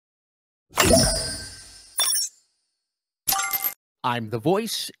I'm the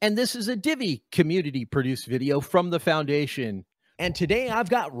voice, and this is a Divi community-produced video from the Foundation. And today I've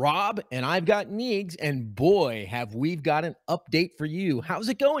got Rob and I've got Neegs, and boy, have we got an update for you. How's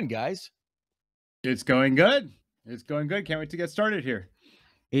it going, guys? It's going good. It's going good. Can't wait to get started here.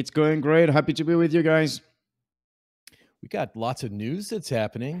 It's going great. Happy to be with you guys. We got lots of news that's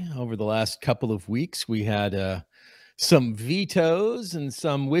happening over the last couple of weeks. We had some vetoes and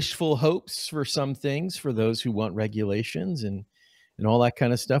some wishful hopes for some things for those who want regulations and all that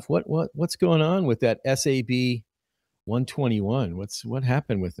kind of stuff. What's going on with that SAB 121? What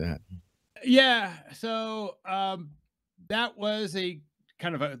happened with that? Yeah, so that was a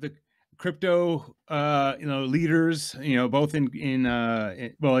kind of the crypto leaders, both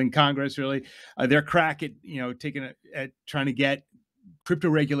in Congress, really, their crack at taking at trying to get crypto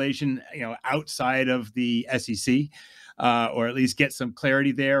regulation outside of the SEC, or at least get some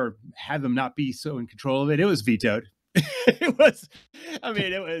clarity there, or have them not be so in control of it. It was vetoed. It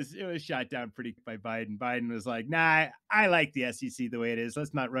was shot down pretty by Biden. Biden was like, nah, I like the SEC the way it is.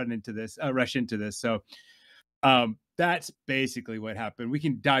 Let's not rush into this. So that's basically what happened. We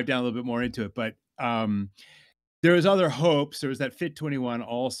can dive down a little bit more into it, but there was other hopes. There was that Fit 21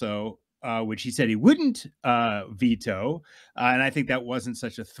 also, which he said he wouldn't veto, and I think that wasn't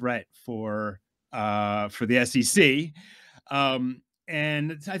such a threat for the SEC.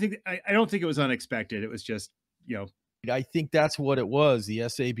 And I don't think it was unexpected. It was just I think that's what it was. The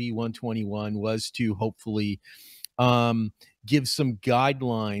SAB 121 was to hopefully give some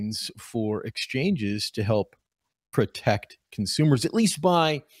guidelines for exchanges to help protect consumers, at least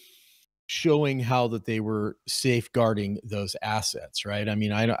by showing how that they were safeguarding those assets, right? I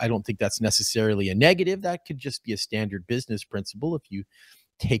mean, I don't think that's necessarily a negative. That could just be a standard business principle. If you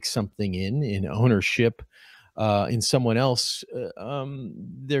take something in ownership in someone else,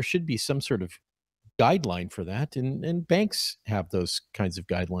 there should be some sort of guideline for that, and banks have those kinds of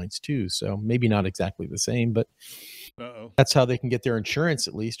guidelines too, so maybe not exactly the same, but that's how they can get their insurance,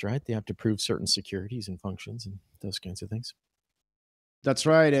 at least, right? They have to prove certain securities and functions and those kinds of things. That's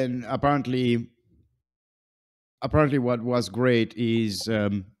right. And apparently what was great is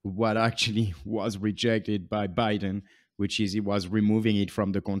what actually was rejected by Biden, which is he was removing it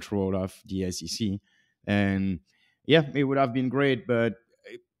from the control of the SEC. And yeah, it would have been great, but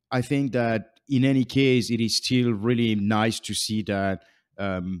I think that in any case, it is still really nice to see that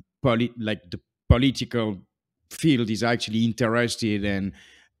the political field is actually interested and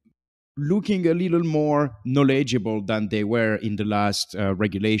looking a little more knowledgeable than they were in the last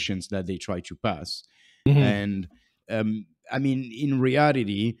regulations that they tried to pass. And I mean, in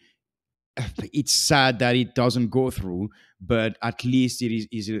reality, it's sad that it doesn't go through, but at least it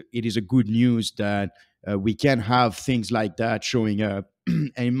is a good news that we can have things like that showing up.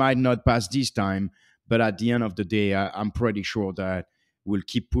 And it might not pass this time, but at the end of the day, I'm pretty sure that we'll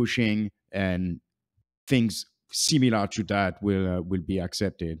keep pushing and things similar to that will be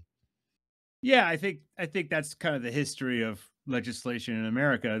accepted. Yeah, I think that's kind of the history of legislation in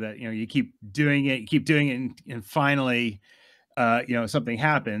America, that you keep doing it, and finally something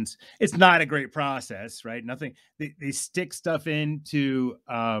happens. It's not a great process, right? Nothing. They stick stuff into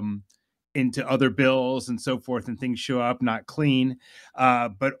other bills and so forth, and things show up not clean.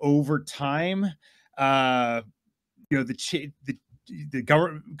 But over time, the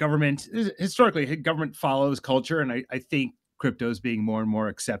government historically, government follows culture, and I think crypto is being more and more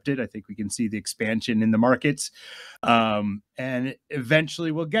accepted. I think we can see the expansion in the markets, and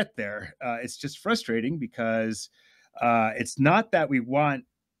eventually we'll get there. It's just frustrating because it's not that we want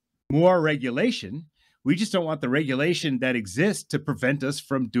more regulation. We just don't want the regulation that exists to prevent us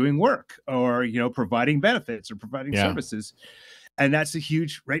from doing work, or, providing benefits or providing services. And that's a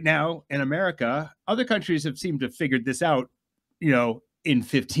huge, right now in America. Other countries have seemed to have figured this out, in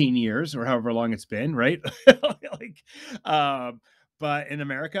 15 years or however long it's been, right? But in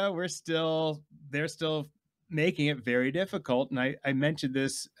America, they're still making it very difficult. And I mentioned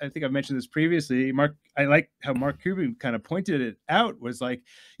this, I think I've mentioned this previously. I like how Mark Cuban kind of pointed it out, was like,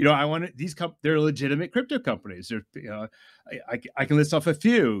 I want they're legitimate crypto companies. They're, I can list off a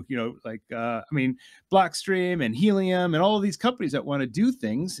few, Blockstream and Helium and all of these companies that want to do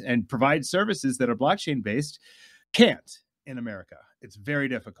things and provide services that are blockchain based can't in America. It's very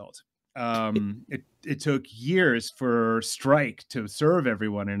difficult. It took years for Strike to serve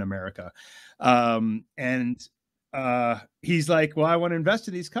everyone in America. And he's like, well, I want to invest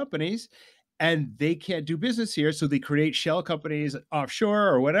in these companies, and they can't do business here. So they create shell companies offshore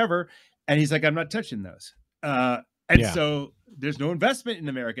or whatever. And he's like, I'm not touching those. So there's no investment in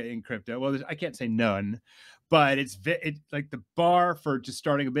America in crypto. Well, I can't say none, but it's like the bar for just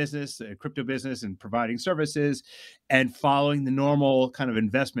starting a business, a crypto business, and providing services and following the normal kind of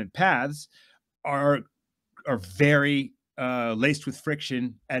investment paths are very laced with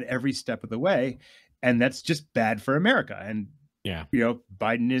friction at every step of the way, and that's just bad for America. And Yeah.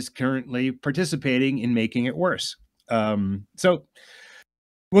 Biden is currently participating in making it worse. So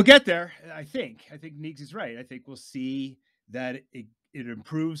we'll get there. I think Neeks is right. I think we'll see that it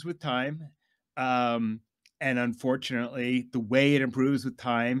improves with time. And unfortunately, the way it improves with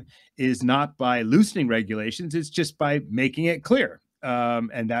time is not by loosening regulations. It's just by making it clear.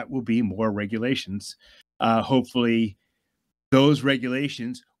 And that will be more regulations. Hopefully, those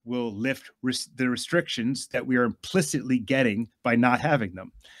regulations will lift the restrictions that we are implicitly getting by not having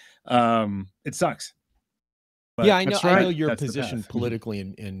them. It sucks. But yeah, I know your that's position politically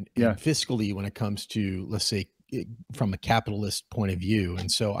and yeah. fiscally when it comes to, let's say, from a capitalist point of view.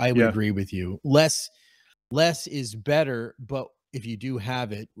 And so I would agree with you. Less is better, but if you do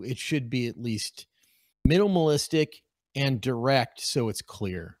have it, it should be at least minimalistic and direct, so it's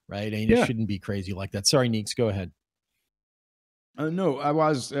clear, right? And it shouldn't be crazy like that. Sorry, Neeks, go ahead. No, I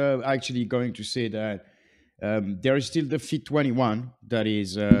was actually going to say that there is still the Fit 21 that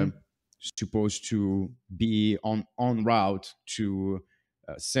is supposed to be on route to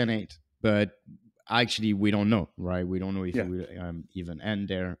Senate, but actually we don't know, right? We don't know if it will even end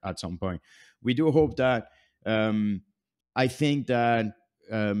there at some point. We do hope that. I think that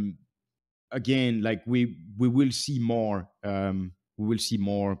again, like we will see more. We will see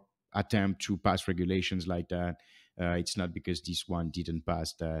more attempt to pass regulations like that. It's not because this one didn't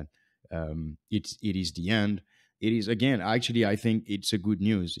pass that it is the end. It is, again, actually, I think it's a good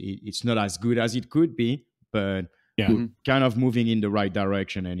news. It's not as good as it could be, but we're kind of moving in the right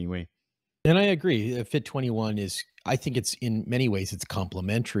direction anyway. And I agree. Fit 21 is, I think it's in many ways, it's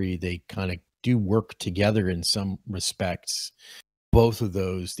complementary. They kind of do work together in some respects. Both of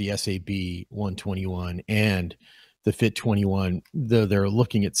those, the SAB 121 and the Fit 21, though they're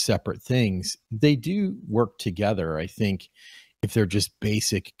looking at separate things, they do work together. I think if they're just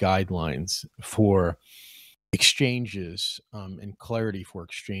basic guidelines for exchanges and clarity for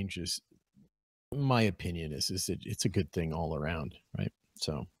exchanges, my opinion is that it's a good thing all around, right?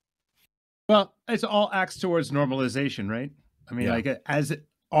 So, well, it's all acts towards normalization, right? I mean, like as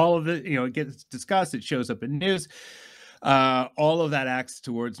all of it, it gets discussed, it shows up in news. All of that acts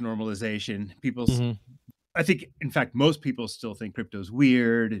towards normalization. I think, in fact, most people still think crypto's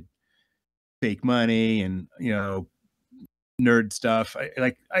weird, fake money, and nerd stuff,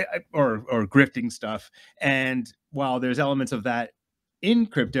 or grifting stuff. And while there's elements of that in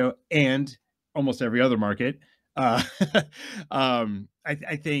crypto and almost every other market, I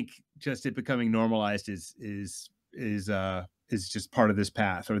think just it becoming normalized is just part of this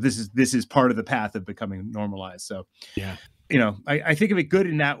path, or this is part of the path of becoming normalized. So yeah, I think of it good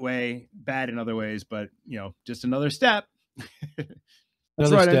in that way, bad in other ways, but just another step.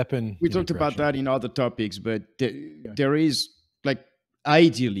 Another step in. We talked about that in other topics, but there is, like,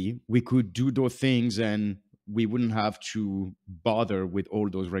 ideally we could do those things and we wouldn't have to bother with all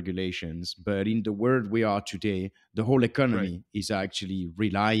those regulations. But in the world we are today, the whole economy is actually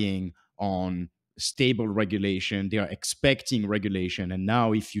relying on stable regulation. They are expecting regulation. And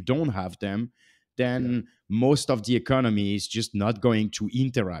now if you don't have them, then most of the economy is just not going to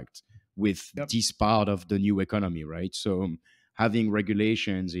interact with this part of the new economy, right? So having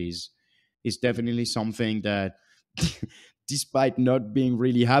regulations is definitely something that despite not being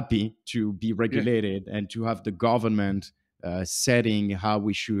really happy to be regulated and to have the government setting how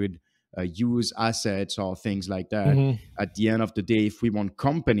we should use assets or things like that, at the end of the day, if we want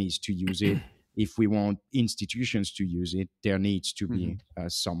companies to use it, if we want institutions to use it, there needs to be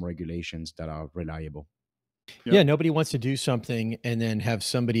some regulations that are reliable. Yeah, nobody wants to do something and then have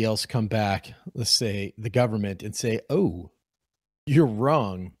somebody else come back, let's say the government, and say, "Oh, you're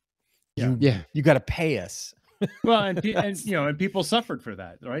wrong. You got to pay us." Well, and people suffered for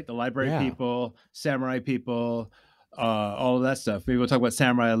that, right? The library people, samurai people, all of that stuff. Maybe we'll talk about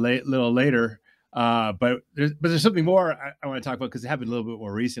samurai a little later. But there's something more I want to talk about because it happened a little bit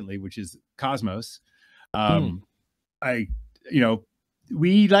more recently, which is Cosmos.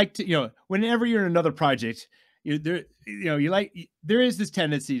 We like to, whenever you're in another project, there is this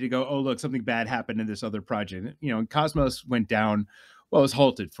tendency to go, oh, look, something bad happened in this other project. And Cosmos went down. Well, it was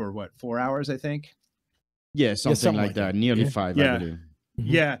halted for 4 hours, I think. Yeah, something like that. Nearly 5, I believe.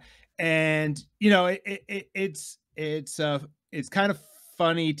 Yeah, and it's kind of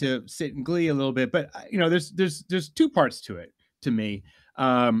funny to sit in glee a little bit, but there's two parts to it to me.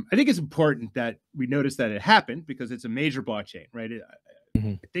 I think it's important that we notice that it happened because it's a major blockchain, right?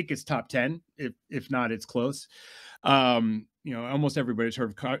 I think it's top 10. If not, it's close. Almost everybody's heard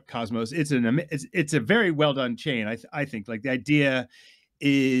of Cosmos. It's a very well done chain. I think, like, the idea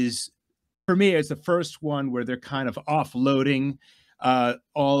is, for me, it's the first one where they're kind of offloading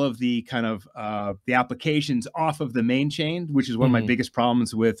all of the kind of the applications off of the main chain, which is one of my biggest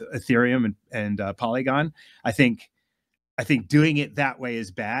problems with Ethereum and Polygon. I think doing it that way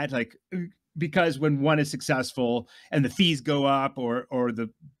is bad, like, because when one is successful and the fees go up or the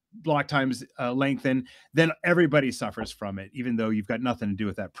block times lengthen, then everybody suffers from it, even though you've got nothing to do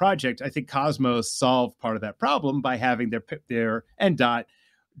with that project. I think Cosmos solved part of that problem by having their and dot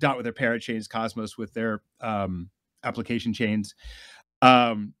with their parent chains, Cosmos with their application chains.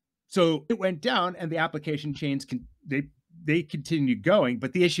 So it went down, and the application chains they continue going.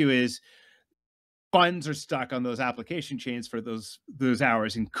 But the issue is, funds are stuck on those application chains for those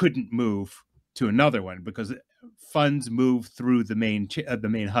hours and couldn't move to another one because funds move through the main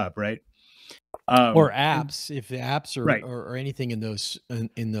hub, right? Or apps, if the apps are right. or anything in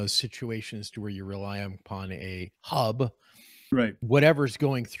those situations to where you rely upon a hub, right? Whatever's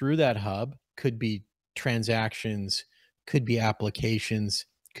going through that hub could be transactions, could be applications,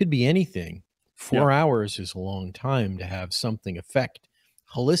 could be anything. 4 hours is a long time to have something affect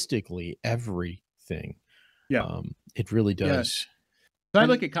holistically everything. It really does. So I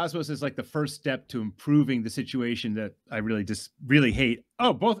look at Cosmos as like the first step to improving the situation that I really hate.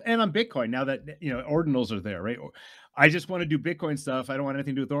 Oh, both, and on Bitcoin, now that ordinals are there, right? I just want to do Bitcoin stuff. I don't want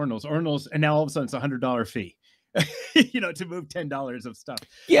anything to do with ordinals, and now all of a sudden it's $100 fee. To move $10 of stuff.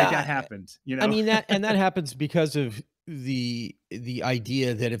 Yeah, like that happened. I mean, that happens because of the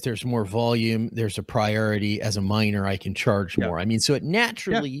idea that if there's more volume, there's a priority. As a miner, I can charge more. I mean, so it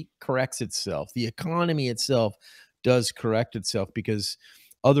naturally corrects itself. The economy itself does correct itself because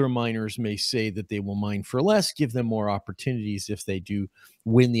other miners may say that they will mine for less, give them more opportunities if they do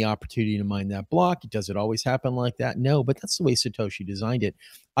win the opportunity to mine that block. Does it always happen like that? No, but that's the way Satoshi designed it.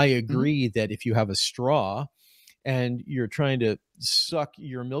 I agree that if you have a straw and you're trying to suck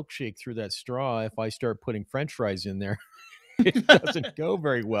your milkshake through that straw, if I start putting French fries in there, it doesn't go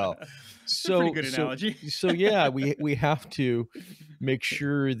very well. So, pretty good analogy. So yeah, we have to make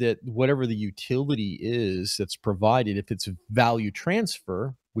sure that whatever the utility is that's provided, if it's value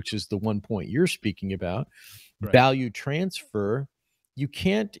transfer, which is the one point you're speaking about, value transfer, you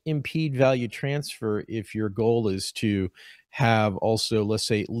can't impede value transfer if your goal is to have also, let's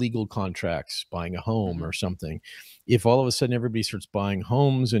say, legal contracts, buying a home or something. If all of a sudden everybody starts buying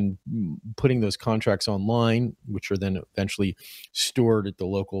homes and putting those contracts online, which are then eventually stored at the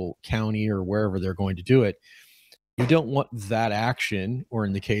local county or wherever they're going to do it, you don't want that action, or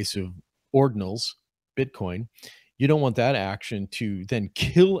in the case of ordinals, Bitcoin, you don't want that action to then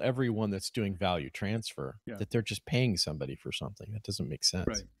kill everyone that's doing value transfer, that they're just paying somebody for something. That doesn't make sense.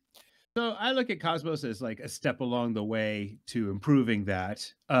 Right. So I look at Cosmos as like a step along the way to improving that.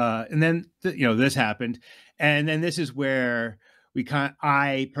 And then, this happened. And then this is where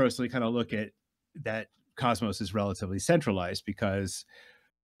I personally kind of look at that Cosmos is relatively centralized because,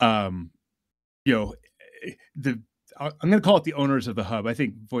 I'm going to call it the owners of the hub. I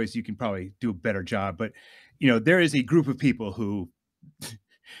think, Voice, you can probably do a better job, but there is a group of people who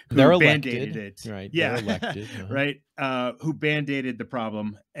they're band-aided elected, it. right? Yeah, they're elected, right? Who band-aided the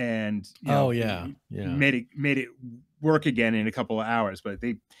problem and made it work again in a couple of hours. But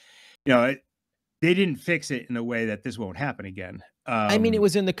they didn't fix it in a way that this won't happen again. I mean, it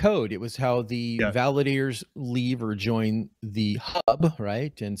was in the code. It was how the validators leave or join the hub,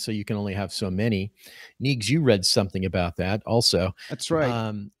 right? And so you can only have so many. Neegs, you read something about that also. That's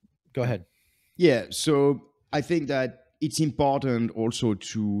right. Go ahead. Yeah, so I think that it's important also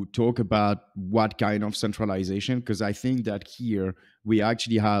to talk about what kind of centralization, because I think that here we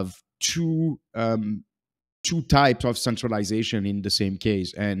actually have two types of centralization in the same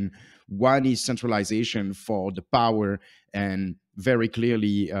case. And one is centralization for the power, and very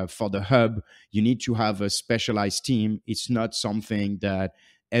clearly for the hub, you need to have a specialized team. It's not something that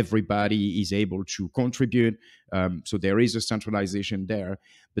everybody is able to contribute. So there is a centralization there.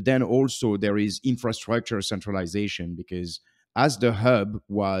 But then also there is infrastructure centralization, because as the hub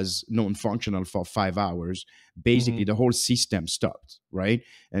was non-functional for 5 hours, basically the whole system stopped, right?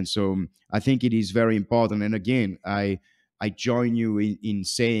 And so I think it is very important. And again, I join you in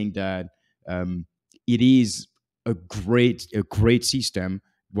saying that it is a great system.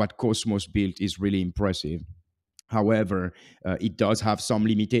 What Cosmos built is really impressive. However, it does have some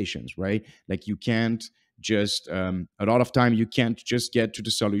limitations, right? Like you can't just, a lot of time you can't just get to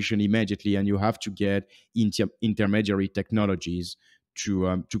the solution immediately, and you have to get intermediary technologies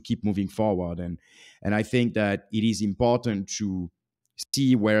to keep moving forward. And I think that it is important to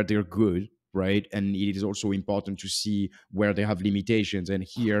see where they're good, right? And it is also important to see where they have limitations. And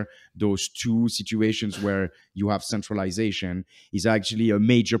here, those two situations where you have centralization is actually a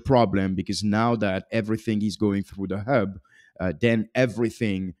major problem, because now that everything is going through the hub, then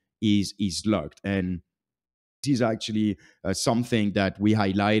everything is locked. And this is actually something that we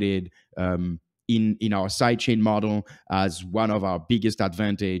highlighted in our sidechain model as one of our biggest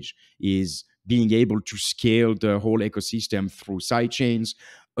advantage, is being able to scale the whole ecosystem through sidechains,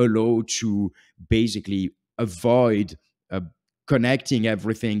 allow to basically avoid connecting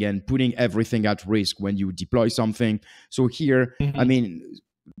everything and putting everything at risk when you deploy something. So here, I mean,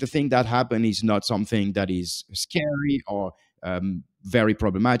 the thing that happened is not something that is scary or very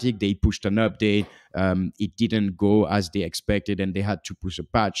problematic. They pushed an update. It didn't go as they expected, and they had to push a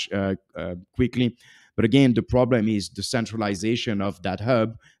patch quickly. But again, the problem is the centralization of that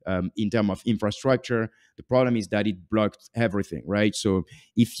hub in terms of infrastructure. The problem is that it blocked everything, right? So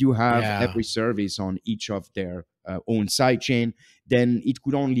if you have every service on each of their own sidechain, then it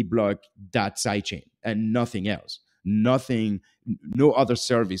could only block that sidechain and nothing else. No other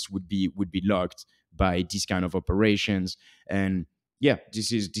service would be locked by these kind of operations. And yeah,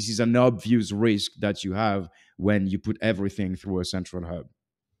 this is an obvious risk that you have when you put everything through a central hub.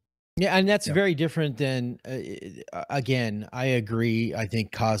 Yeah, and that's very different than again, I agree. I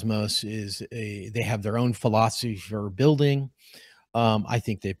think Cosmos they have their own philosophy for building. I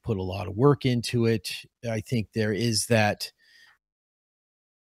think they've put a lot of work into it. I think there is that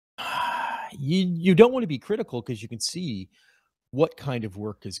you don't want to be critical because you can see what kind of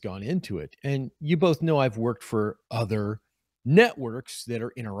work has gone into it. And you both know I've worked for other networks that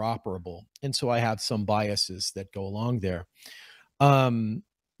are interoperable. And so I have some biases that go along there.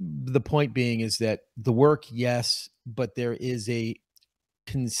 The point being is that the work, yes, but there is a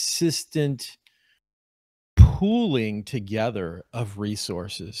consistent pooling together of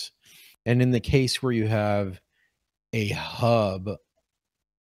resources. And in the case where you have a hub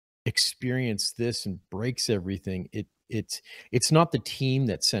experience this and breaks everything, it's not the team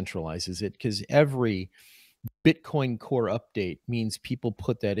that centralizes it, because every Bitcoin Core update means people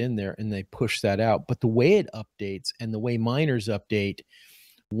put that in there and they push that out. But the way it updates and the way miners update,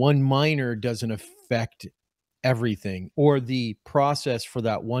 one miner doesn't affect everything, or the process for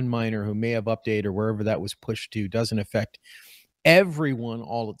that one miner who may have updated or wherever that was pushed to doesn't affect everyone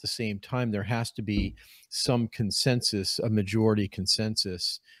all at the same time. There has to be some consensus, a majority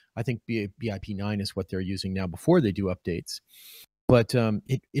consensus. I think BIP9 is what they're using now before they do updates. But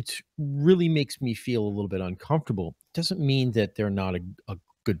it really makes me feel a little bit uncomfortable. Doesn't mean that they're not a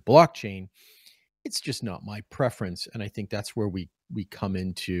good blockchain. It's just not my preference. And I think that's where we come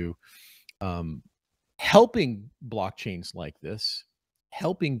into helping blockchains like this,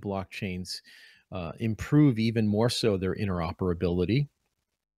 helping blockchains improve even more so their interoperability.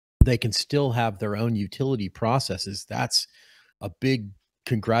 They can still have their own utility processes. That's a big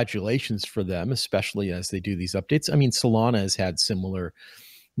congratulations for them, especially as they do these updates. I mean, Solana has had similar,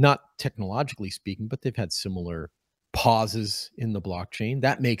 not technologically speaking, but they've had similar pauses in the blockchain.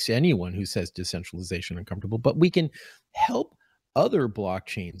 That makes anyone who says decentralization uncomfortable. But we can help other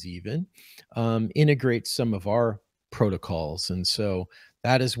blockchains even integrate some of our protocols. And so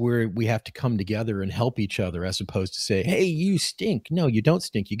that is where we have to come together and help each other, as opposed to say, hey, you stink. No, you don't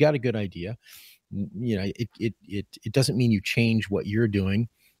stink. You got a good idea. You know, it doesn't mean you change what you're doing,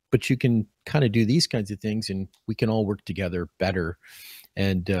 but you can kind of do these kinds of things, and we can all work together better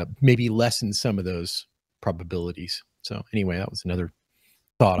and maybe lessen some of those probabilities. So anyway, that was another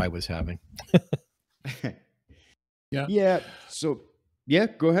thought I was having. Yeah. So yeah,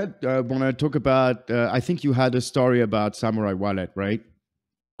 go ahead. Want to talk about? I think you had a story about Samurai Wallet, right?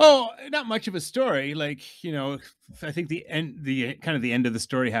 Oh, not much of a story. Like, you know, I think the end of the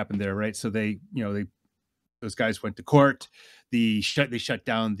story happened there, right? So those guys went to court. They shut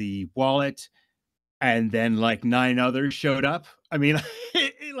down the wallet, and then like 9 others showed up. I mean,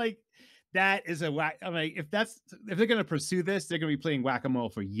 like that is a whack. I'm like, if they're going to pursue this, they're going to be playing whack-a-mole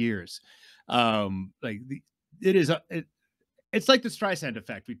for years. It's like the Streisand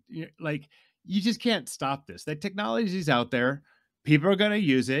effect. You just can't stop this. That technology is out there. People are going to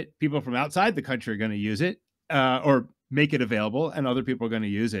use it. People from outside the country are going to use it, or make it available, and other people are going to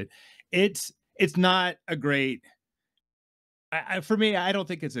use it. It's not a great. For me, I don't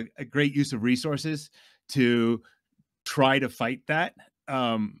think it's a great use of resources to try to fight that.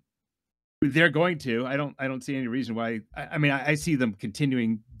 They're going to. I don't see any reason why. I mean, I see them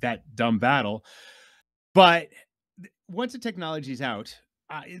continuing that dumb battle. But once the technology's out,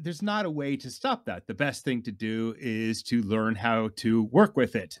 there's not a way to stop that. The best thing to do is to learn how to work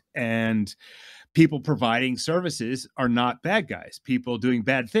with it. And people providing services are not bad guys. People doing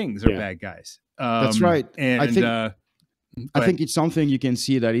bad things are bad guys. That's right. And I think go ahead. it's something you can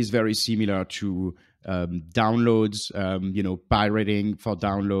see that is very similar to downloads, pirating for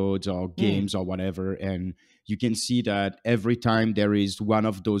downloads or games or whatever. And you can see that every time there is one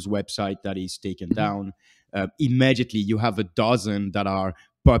of those websites that is taken down, immediately you have a dozen that are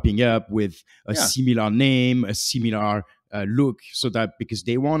popping up with a similar name, a similar look, so that because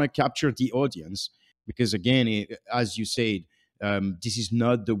they want to capture the audience. Because again, as you said, this is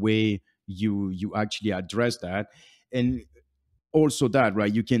not the way you actually address that. And also that,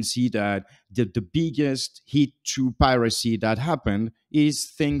 right, you can see that the biggest hit to piracy that happened is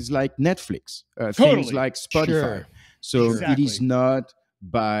things like Netflix, things like Spotify. Sure. So Exactly. it is not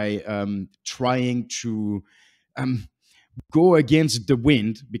by trying to go against the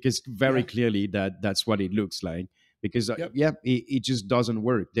wind, because very clearly that's what it looks like. Because it just doesn't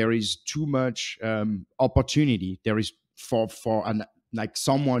work. There is too much opportunity. There is for like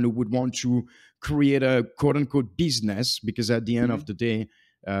someone who would want to create a quote unquote business, because at the end of the day,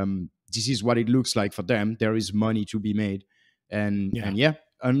 this is what it looks like for them. There is money to be made, and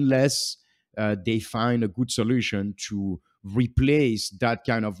unless they find a good solution to replace that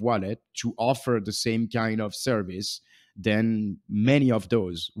kind of wallet to offer the same kind of service, then many of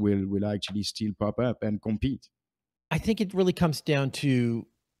those will actually still pop up and compete. I think it really comes down to,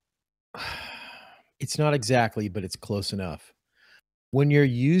 it's not exactly, but it's close enough. When you're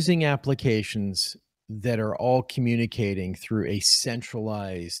using applications that are all communicating through a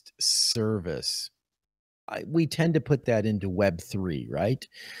centralized service, we tend to put that into Web3, right?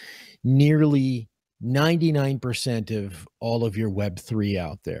 Nearly 99% of all of your Web3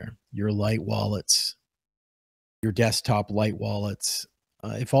 out there, your light wallets, your desktop light wallets,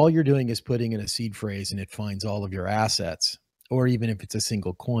 if all you're doing is putting in a seed phrase and it finds all of your assets, or even if it's a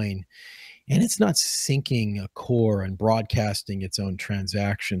single coin, and it's not syncing a core and broadcasting its own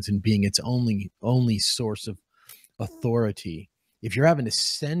transactions and being its only source of authority, if you're having to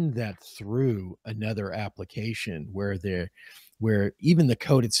send that through another application where even the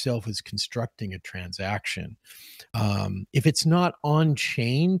code itself is constructing a transaction, if it's not on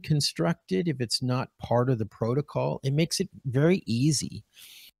chain constructed, if it's not part of the protocol, it makes it very easy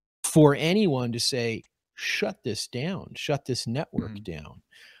for anyone to say, shut this down, shut this network down.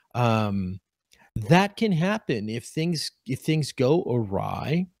 That can happen if things go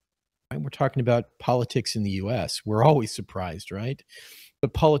awry. Right? We're talking about politics in the US. We're always surprised, right?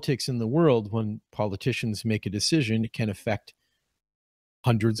 But politics in the world, when politicians make a decision, it can affect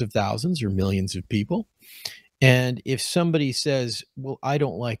hundreds of thousands or millions of people. And if somebody says, well, I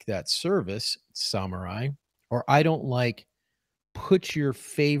don't like that service, Samurai, or I don't like, put your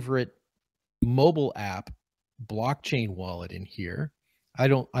favorite mobile app blockchain wallet in here, I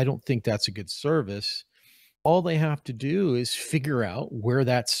don't think that's a good service. All they have to do is figure out where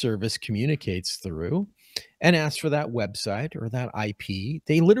that service communicates through and ask for that website or that IP.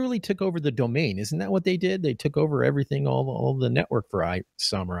 They literally took over the domain. Isn't that what they did? They took over everything, all the network for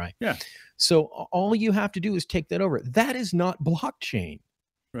Samurai. Yeah. So all you have to do is take that over. That is not blockchain.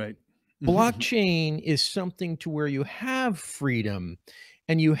 Right. Blockchain is something to where you have freedom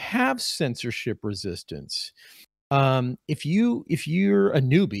and you have censorship resistance. If you're a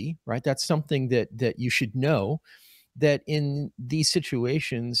newbie, right, that's something that you should know, that in these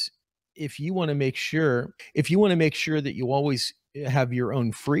situations, if you want to make sure that you always have your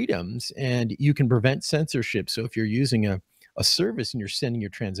own freedoms and you can prevent censorship. So if you're using a service and you're sending your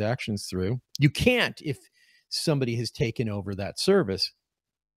transactions through, you can't if somebody has taken over that service.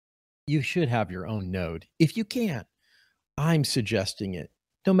 You should have your own node. If you can't, I'm suggesting it.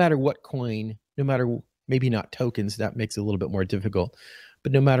 No matter what coin, no matter, maybe not tokens, that makes it a little bit more difficult,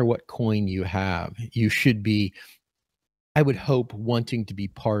 but no matter what coin you have, you should be, I would hope, wanting to be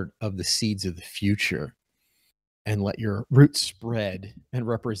part of the seeds of the future and let your roots spread and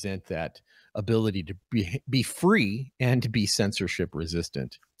represent that ability to be free and to be censorship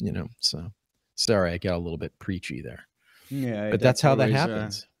resistant, So sorry, I got a little bit preachy there. Yeah, but that's how that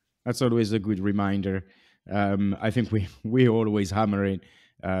happens. That's always a good reminder. I think we always hammer it.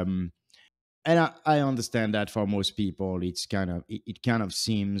 And I understand that for most people, it kind of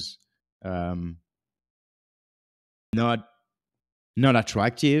seems not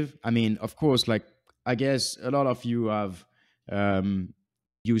attractive. I mean, of course, like I guess a lot of you have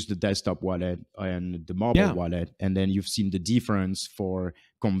used the desktop wallet and the mobile wallet, and then you've seen the difference for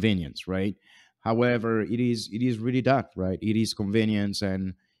convenience, right? However, it is really that, right? It is convenience,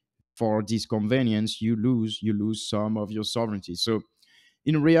 and for this convenience, you lose some of your sovereignty. So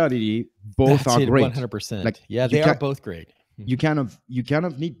in reality, both That's are it, great. 100%. Like Yeah, you they are can both great. you kind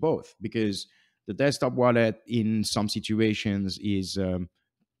of need both, because the desktop wallet in some situations is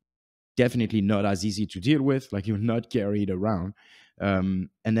definitely not as easy to deal with. Like, you're not carried around. And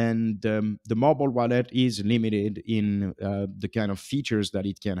then the mobile wallet is limited in the kind of features that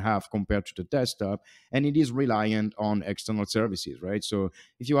it can have compared to the desktop, and it is reliant on external services, right? So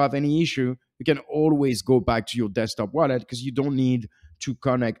if you have any issue, you can always go back to your desktop wallet, because you don't need to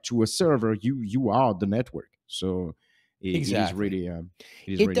connect to a server. You are the network. So it is Exactly. really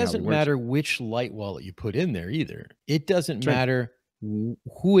It how it doesn't works. matter which light wallet you put in there either. It doesn't That's right. matter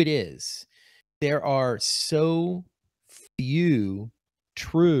who it is. There are so few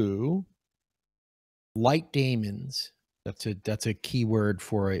true light daemons. That's a key word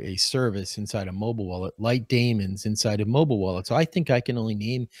for a service inside a mobile wallet. Light daemons inside a mobile wallet. So I think I can only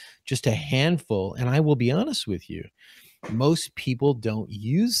name just a handful. And I will be honest with you, most people don't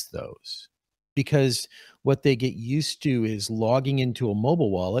use those, because what they get used to is logging into a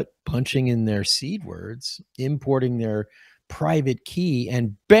mobile wallet, punching in their seed words, importing their private key,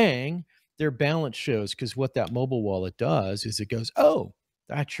 and bang, their balance shows. Because what that mobile wallet does is it goes, oh,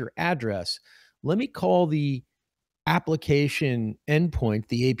 that's your address. Let me call the application endpoint,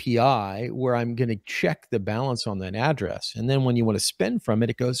 the API, where I'm going to check the balance on that address. And then when you want to spend from it,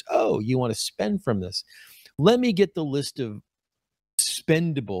 it goes, oh, you want to spend from this. Let me get the list of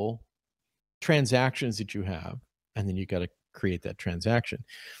spendable transactions that you have, and then you got to create that transaction.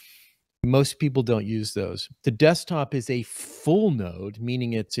 Most people don't use those. The desktop is a full node,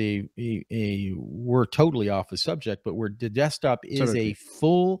 meaning it's we're totally off the subject, but the desktop is Absolutely. a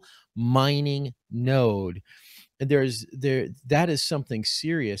full mining node. And that is something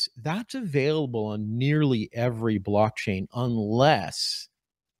serious. That's available on nearly every blockchain, unless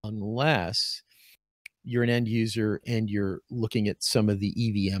you're an end user and you're looking at some of the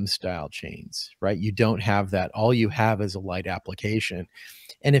EVM style chains, right? You don't have that. All you have is a light application.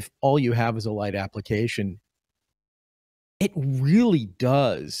 And if all you have is a light application, it really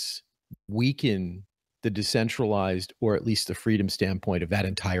does weaken the decentralized, or at least the freedom standpoint of that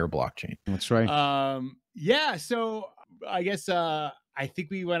entire blockchain. That's right. Yeah. So I guess I think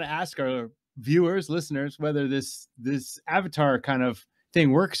we want to ask our viewers, listeners, whether this avatar kind of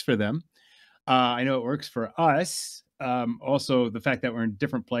thing works for them. I know it works for us. Also, the fact that we're in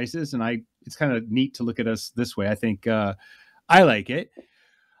different places, and it's kind of neat to look at us this way. I think I like it.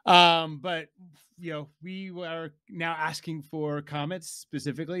 But we are now asking for comments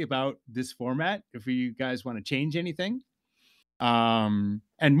specifically about this format. If you guys want to change anything, and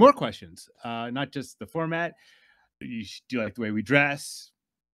more questions, not just the format. Do you like the way we dress?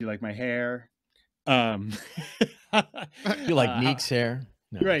 Do you like my hair? You like Neek's hair?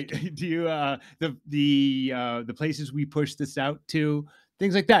 No, right. Do you the places we push this out to,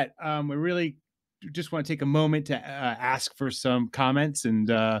 things like that? We really just want to take a moment to ask for some comments, and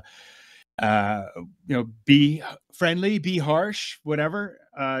be friendly, be harsh, whatever.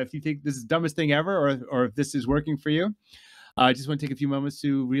 If you think this is the dumbest thing ever, or if this is working for you, I just want to take a few moments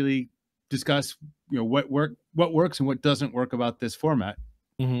to really discuss what works and what doesn't work about this format.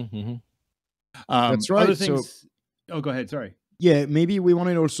 That's right. Other things. Oh, go ahead. Sorry. Yeah, maybe we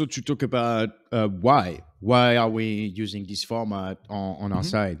wanted also to talk about why. Why are we using this format on our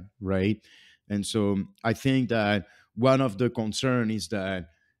side, right? And so I think that one of the concern is that,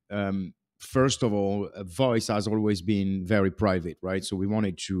 first of all, voice has always been very private, right? So we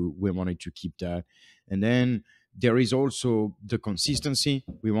wanted to keep that, and then there is also the consistency.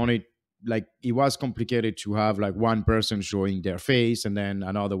 We wanted, like, it was complicated to have like one person showing their face and then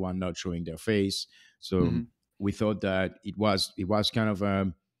another one not showing their face. So we thought that it was kind of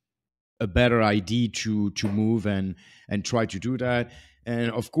a better idea to move and try to do that.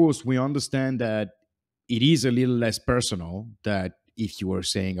 And of course, we understand that it is a little less personal that if you were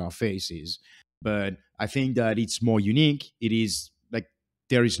saying our faces, but I think that it's more unique. It is like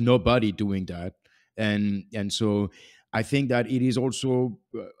there is nobody doing that, and so I think that it is also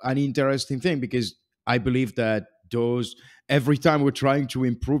an interesting thing, because I believe that those, every time we're trying to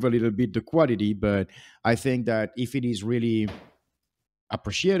improve a little bit the quality, but I think that if it is really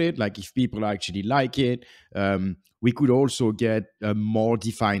appreciated, like if people actually like it, we could also get more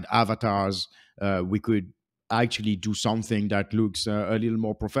defined avatars. We could actually do something that looks a little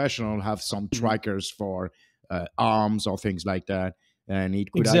more professional, have some trackers for arms or things like that, and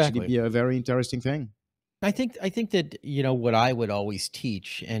it could actually Exactly. be a very interesting thing. I think that what I would always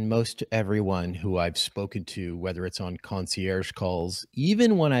teach, and most everyone who I've spoken to, whether it's on concierge calls,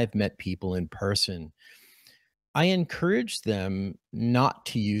 even when I've met people in person, I encourage them not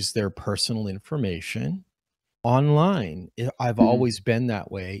to use their personal information online. I've Mhm. always been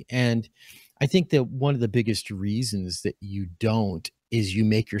that way. And I think that one of the biggest reasons that you don't is you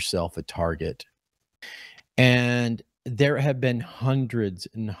make yourself a target. And there have been hundreds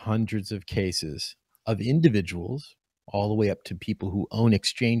and hundreds of cases of individuals, all the way up to people who own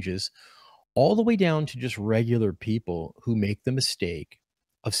exchanges, all the way down to just regular people who make the mistake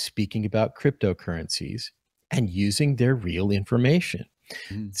of speaking about cryptocurrencies and using their real information.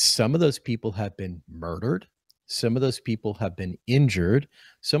 Mhm. Some of those people have been murdered. Some of those people have been injured.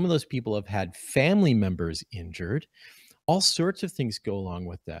 Some of those people have had family members injured. All sorts of things go along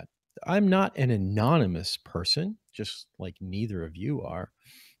with that. I'm not an anonymous person, just like neither of you are,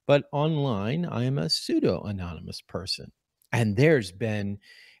 but online, I am a pseudo anonymous person. And there's been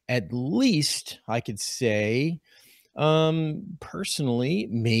at least, I could say, personally,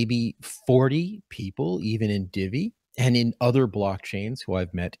 maybe 40 people, even in Divi and in other blockchains who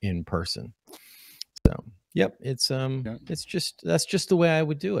I've met in person. So, yep, Yeah. it's just that's just the way I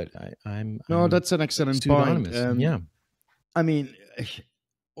would do it. No, I'm that's an excellent point. pseudonymous. Yeah, I mean,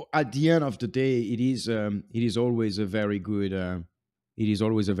 at the end of the day, it is always a very good it is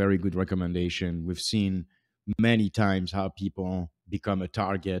always a very good recommendation. We've seen many times how people become a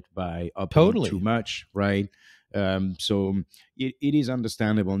target by upping too totally. much, right? So it is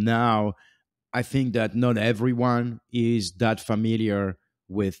understandable. Now, I think that not everyone is that familiar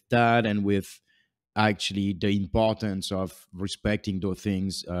with that and with actually the importance of respecting those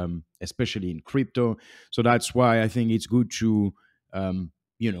things, especially in crypto. So that's why I think it's good to, um,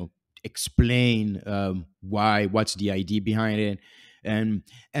 you know, explain why, what's the idea behind it, and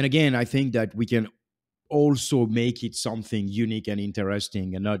and again, I think that we can also make it something unique and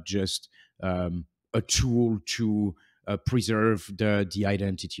interesting, and not just a tool to preserve the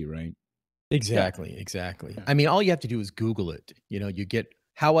identity, right? Yeah. Exactly, exactly. Yeah. I mean, all you have to do is Google it. You get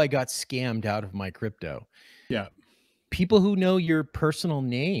how I got scammed out of my crypto. Yeah. People who know your personal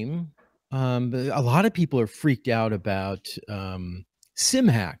name, a lot of people are freaked out about SIM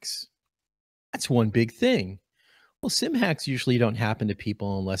hacks. That's one big thing. Well, SIM hacks usually don't happen to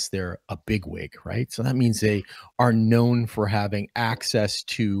people unless they're a bigwig, right? So that means they are known for having access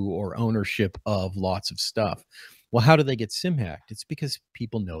to or ownership of lots of stuff. Well, how do they get SIM hacked? It's because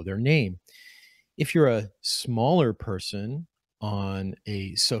people know their name. If you're a smaller person on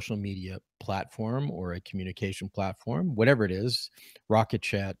a social media platform or a communication platform, whatever it is, Rocket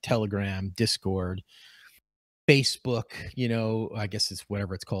Chat, Telegram, Discord, Facebook, I guess it's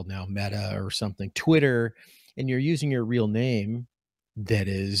whatever it's called now, Meta or something, Twitter, and you're using your real name that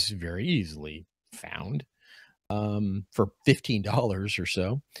is very easily found for $15 or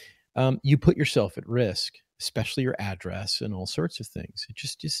so, you put yourself at risk, especially your address and all sorts of things.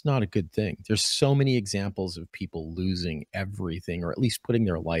 It's not a good thing. There's so many examples of people losing everything or at least putting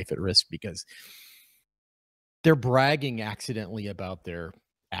their life at risk because they're bragging accidentally about their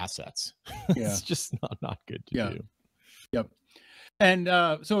assets. Yeah. It's just not good to Yeah. do. Yep. And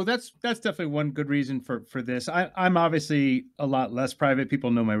so that's definitely one good reason for this. I'm obviously a lot less private.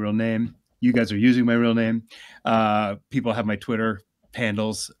 People know my real name. You guys are using my real name. People have my Twitter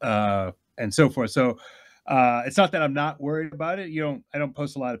handles and so forth. So it's not that I'm not worried about it. I don't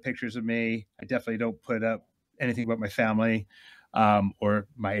post a lot of pictures of me. I definitely don't put up anything about my family or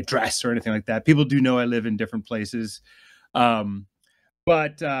my address or anything like that. People do know I live in different places. Um,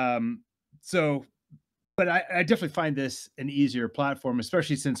 but so but I definitely find this an easier platform,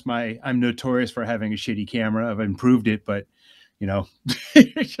 especially since I'm notorious for having a shitty camera. I've improved it, but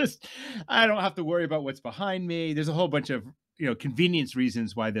it's just I don't have to worry about what's behind me. There's a whole bunch of convenience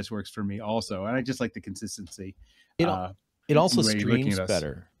reasons why this works for me also, and I just like the consistency. It al Uh, it in also the way you're looking streams at us,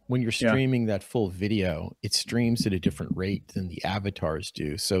 better. When you're yeah. streaming that full video, it streams at a different rate than the avatars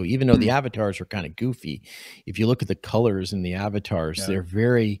do. So even though the Mm, avatars are kinda goofy, if you look at the colors in the avatars, yeah, they're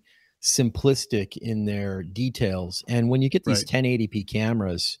very simplistic in their details, and when you get these right, 1080p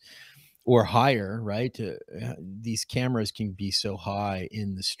cameras or higher, right, these cameras can be so high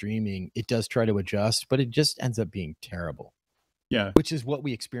in the streaming, it does try to adjust, but it just ends up being terrible, yeah, which is what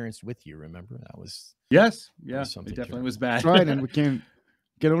we experienced with you, remember? yes, That yeah. was It something definitely was terrible. bad. Right, and we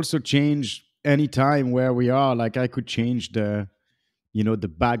can also change any time where we are. Like I could change the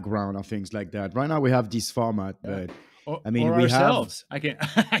background or things like that. Right now we have this format, Yeah. but Or, I mean or we have ourselves. I can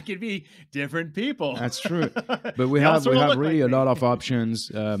I can be different people. that's true, but we They have also we will have look really like a lot me. of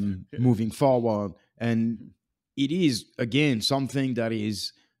options moving forward, and it is again something that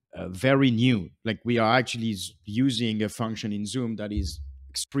is very new. Like we are actually using a function in Zoom that is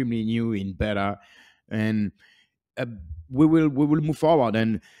extremely new in beta, and uh, we will move forward.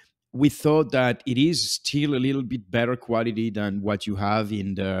 And we thought that it is still a little bit better quality than what you have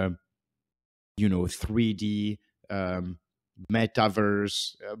in the 3D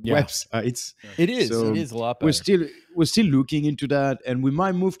metaverse websites. It is. So it is a lot better. we're still looking into that, and we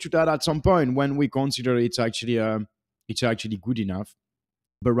might move to that at some point when we consider it's actually good enough.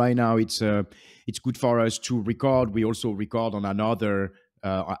 But right now, it's good for us to record. We also record on another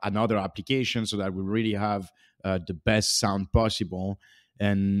application so that we really have the best sound possible.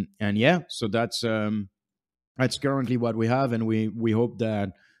 And yeah, so that's currently what we have, and we hope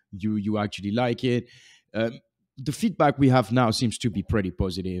that you actually like it. The feedback we have now seems to be pretty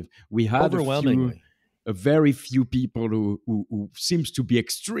positive. We had Overwhelmingly. a very few people who seems to be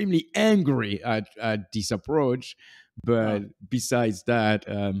extremely angry at this approach. But besides that,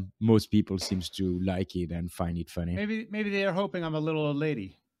 most people seems to like it and find it funny. Maybe they are hoping I'm a little old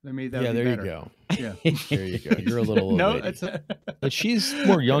lady. Maybe that Yeah, would be there better. you go. Yeah, There you go. You're a little old no, lady. But she's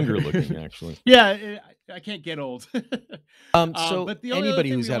more younger looking, actually. Yeah, I can't get old. So but the only anybody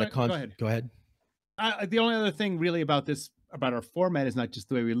other who's thing had go ahead. The only other thing really about our format is not just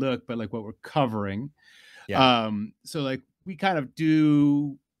the way we look, but like what we're covering. Yeah. So like we kind of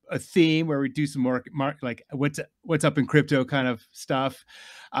do a theme where we do some more like what's up in crypto kind of stuff,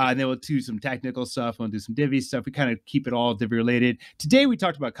 and then we'll do some technical stuff. We'll do some Divi stuff. We kind of keep it all Divi related. Today we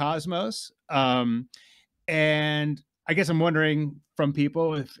talked about Cosmos, and I guess I'm wondering from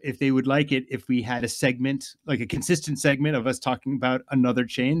people if they would like it if we had a segment, like a consistent segment of us talking about another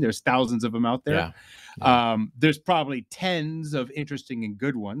chain. There's thousands of them out there. Yeah. There's probably tens of interesting and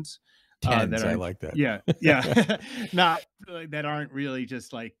good ones. Tens, I like that. Yeah, not that aren't really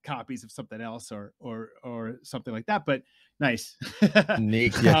just like copies of something else or something like that. But nice. Don't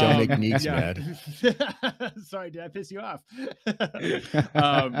make Neeks mad. Sorry, did I piss you off?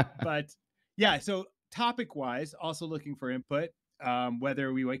 But yeah, so topic wise, also looking for input.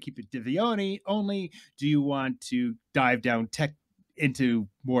 Whether we want to keep it Divi only, do you want to dive down into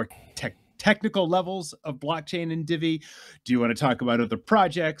more technical levels of blockchain and Divi? Do you want to talk about other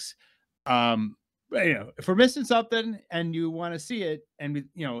projects? If we're missing something and you want to see it, and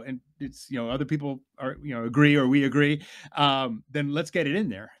and it's other people are agree or we agree, then let's get it in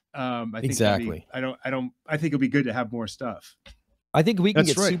there. I think exactly. I think it'll be good to have more stuff. I think we can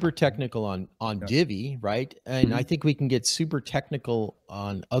get super technical on Divi, right? And I think we can get super technical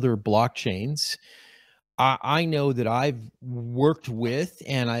on other blockchains. I know that I've worked with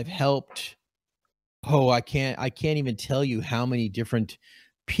and I've helped. I can't even tell you how many different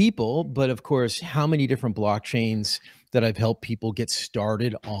people, but of course, how many different blockchains that I've helped people get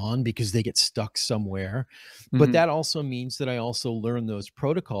started on because they get stuck somewhere. But that also means that I also learn those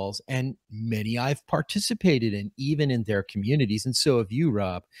protocols, and many I've participated in, even in their communities. And so have you,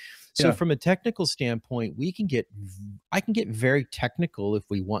 Rob. So from a technical standpoint, I can get very technical if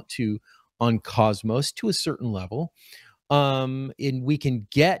we want to on Cosmos to a certain level. And we can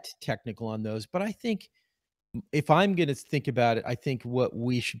get technical on those. But I think if I'm going to think about it, I think what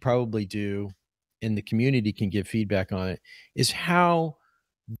we should probably do, and the community can give feedback on it, is how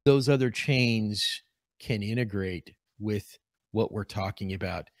those other chains can integrate with what we're talking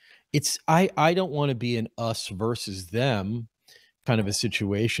about. I don't want to be an us versus them kind of a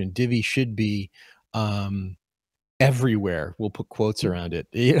situation. Divi should be everywhere. We'll put quotes around it.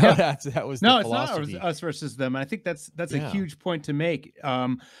 That was the philosophy. It's not us versus them. I think that's a huge point to make.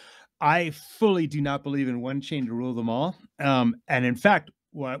 I fully do not believe in one chain to rule them all. And in fact,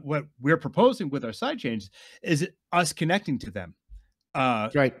 what we're proposing with our side chains is us connecting to them,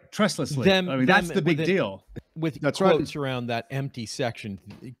 trustlessly. That's the big deal. With quotes around that empty section,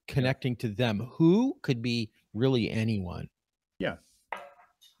 connecting to them, who could be really anyone. Yeah,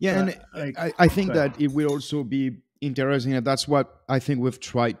 and I think that it will also be interesting, and that's what I think we've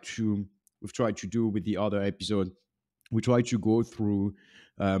tried to do with the other episode. We try to go through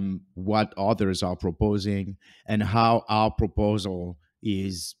what others are proposing and how our proposal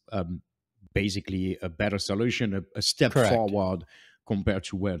is basically a better solution, a step forward compared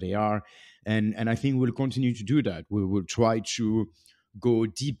to where they are. And I think we'll continue to do that. We will try to go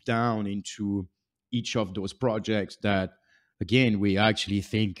deep down into each of those projects that, again, we actually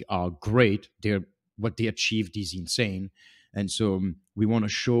think are great. What they achieved is insane. And so we want to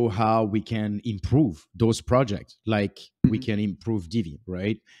show how we can improve those projects, like we can improve Divi,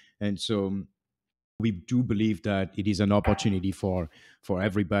 right? And so we do believe that it is an opportunity for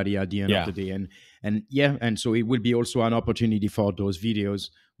everybody at the end of the day. And so it will be also an opportunity for those videos.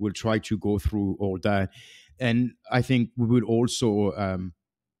 We'll try to go through all that. And I think we will also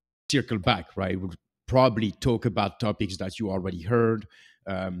circle back, right? We'll probably talk about topics that you already heard.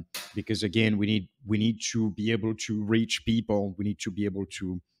 Because again, we need to be able to reach people. We need to be able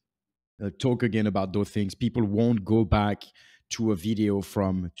to talk again about those things. People won't go back to a video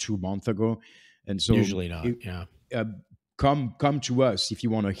from 2 months ago. And so Usually not. it, Yeah. uh, come to us if you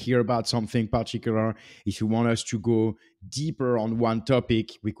want to hear about something particular. If you want us to go deeper on one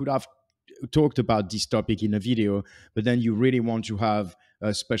topic, we could have talked about this topic in a video, but then you really want to have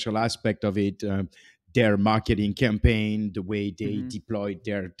a special aspect of it, their marketing campaign, the way they deployed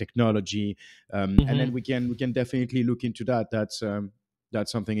their technology, and then we can definitely look into that.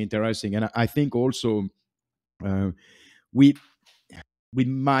 That's something interesting. And I think also uh, we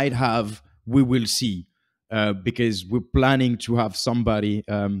we will see, because we're planning to have somebody,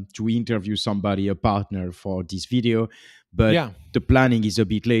 to interview somebody, a partner for this video, but Yeah. the planning is a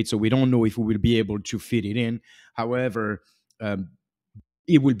bit late, so we don't know if we will be able to fit it in. However,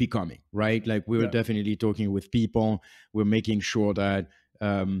 it will be coming, right? Like, we're definitely talking with people. We're making sure that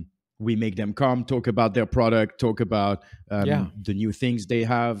we make them come, talk about their product, talk about the new things they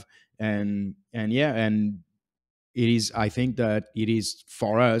have, and it is, I think that it is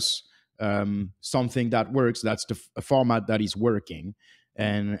for us, something that works. That's a format that is working,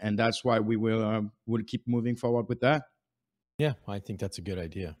 and that's why we'll keep moving forward with that. Yeah. I think that's a good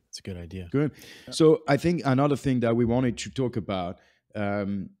idea. It's a good idea. Good. So I think another thing that we wanted to talk about,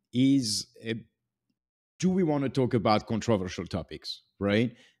 is, do we want to talk about controversial topics,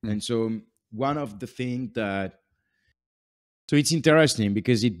 right? And so one of the things that, so it's interesting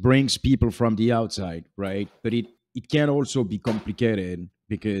because it brings people from the outside, right? But it can also be complicated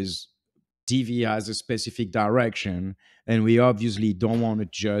because Divi has a specific direction, and we obviously don't want to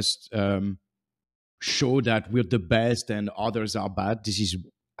just show that we're the best and others are bad. This is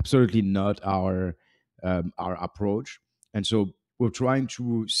absolutely not our approach. And so we're trying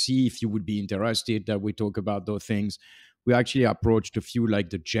to see if you would be interested that we talk about those things. We actually approached a few,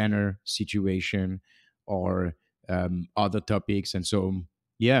 like the Jenner situation or other topics. And so,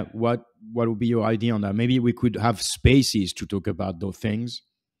 yeah, what would be your idea on that? Maybe we could have spaces to talk about those things.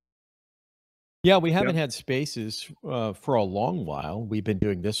 Yeah. We haven't had spaces for a long while. We've been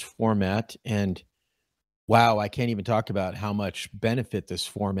doing this format, and wow, I can't even talk about how much benefit this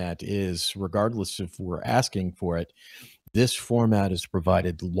format is, regardless if we're asking for it. This format has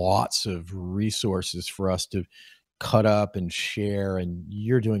provided lots of resources for us to cut up and share, and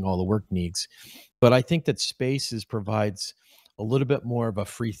you're doing all the work needs. But I think that Spaces provides a little bit more of a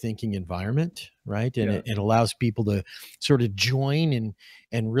free thinking environment, right? And it allows people to sort of join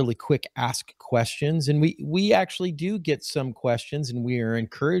and really quick ask questions. And we actually do get some questions, and we are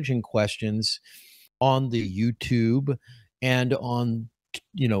encouraging questions on the YouTube and on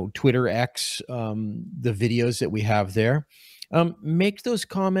Twitter X, the videos that we have there. Make those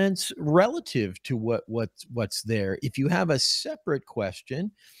comments relative to what's there. If you have a separate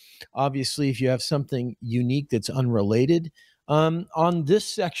question, obviously, if you have something unique that's unrelated, on this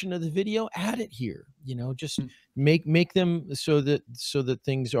section of the video, add it here. Just make them so that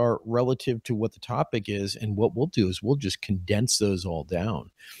things are relative to what the topic is. And what we'll do is we'll just condense those all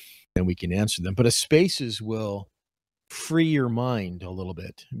down, and we can answer them. But a Spaces will free your mind a little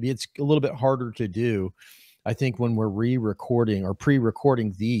bit. It's a little bit harder to do, I think, when we're re-recording or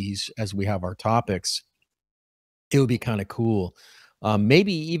pre-recording these as we have our topics. It would be kind of cool.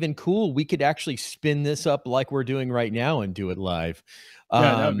 Maybe even cool, we could actually spin this up like we're doing right now and do it live. Yeah,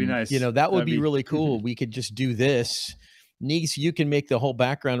 that would be nice. That would be really cool. We could just do this. Neeks, you can make the whole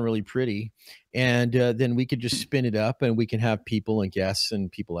background really pretty, and then we could just spin it up, and we can have people and guests,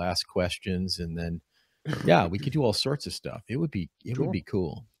 and people ask questions, and then yeah, we could do all sorts of stuff. It would be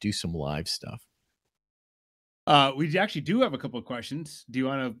cool. Do some live stuff. We actually do have a couple of questions. Do you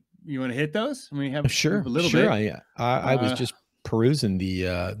want to hit those? We have Sure, a little sure. bit. I was just perusing the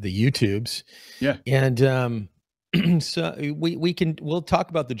YouTubes, Yeah. and so we'll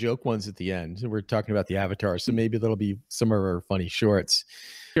talk about the joke ones at the end. We're talking about the avatar, so maybe that'll be some of our funny shorts.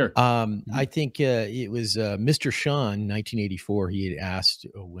 Sure. I think it was Mr. Sean, 1984. He had asked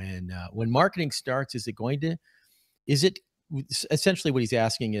when marketing starts, is it essentially what he's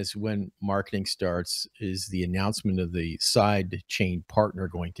asking is, when marketing starts, is the announcement of the side chain partner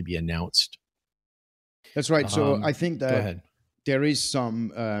going to be announced? That's right. So I think Go that ahead. there is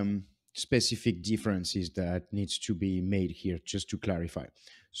some specific differences that needs to be made here, just to clarify.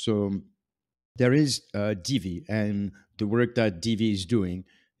 So there is Divi and the work that Divi is doing,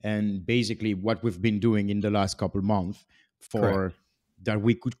 and basically what we've been doing in the last couple months for Correct. that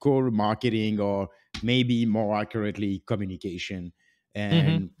we could call marketing, or maybe more accurately communication,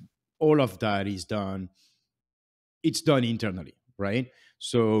 and all of that is done. It's done internally, right?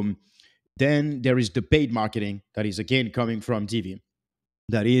 So then there is the paid marketing that is again coming from Divi,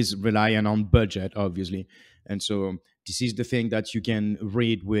 that is reliant on budget, obviously. And so this is the thing that you can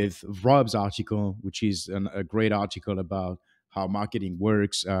read with Rob's article, which is a great article about how marketing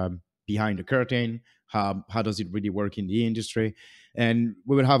works. behind the curtain. How does it really work in the industry? And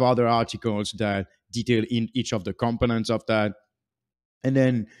we will have other articles that detail in each of the components of that. And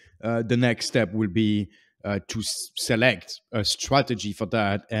then the next step will be to select a strategy for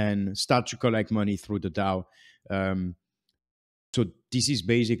that and start to collect money through the DAO. So this is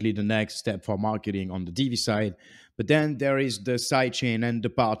basically the next step for marketing on the Divi side. But then there is the sidechain and the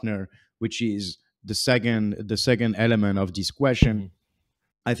partner, which is the second element of this question. Mm-hmm.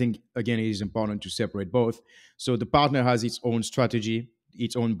 I think, again, it is important to separate both. So the partner has its own strategy,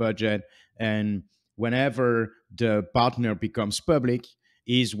 its own budget, and whenever the partner becomes public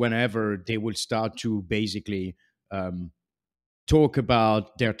is whenever they will start to basically talk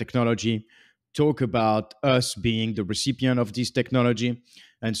about their technology, talk about us being the recipient of this technology.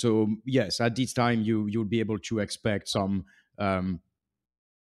 And so, yes, at this time, you'll be able to expect some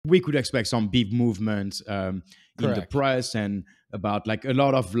we could expect some big movements in the press and about like a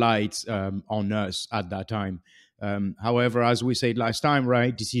lot of lights on us at that time. However, as we said last time,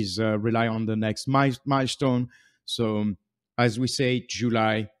 right, this is rely on the next milestone. So as we say,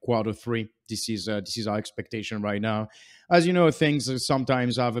 July Q3, this is our expectation right now. As you know, things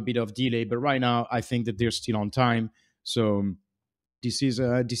sometimes have a bit of delay, but right now I think that they're still on time. So this is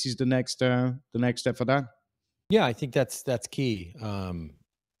the next step for that. Yeah, I think that's key.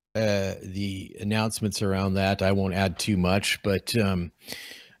 The announcements around that, I won't add too much, but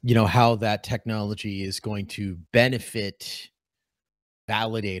how that technology is going to benefit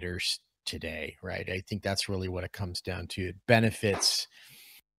validators today, right? I think that's really what it comes down to. It benefits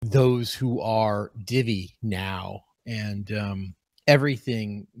those who are Divi now, and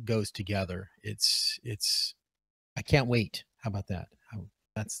everything goes together. It's I can't wait. How about that?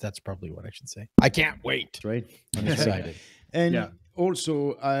 That's probably what I should say. I can't wait. Right. I'm excited. And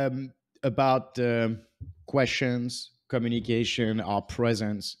also about questions, communication, our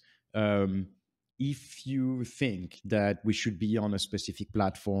presence. If you think that we should be on a specific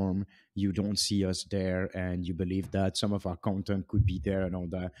platform, you don't see us there, and you believe that some of our content could be there and all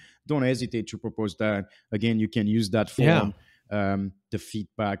that, don't hesitate to propose that. Again, you can use that form, the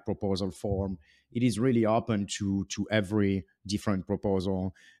feedback proposal form. It is really open to every different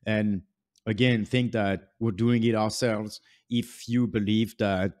proposal. And again, think that we're doing it ourselves. If you believe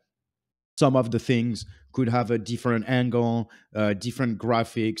that some of the things could have a different angle, different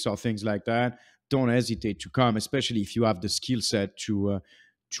graphics or things like that, don't hesitate to come, especially if you have the skill set to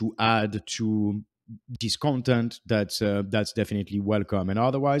add to this content. That's definitely welcome. And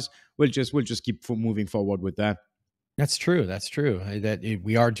otherwise, we'll just keep moving forward with that. That's true.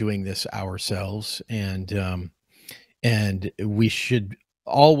 We are doing this ourselves, and we should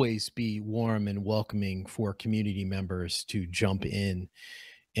always be warm and welcoming for community members to jump in,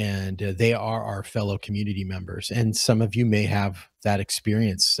 and they are our fellow community members. And some of you may have that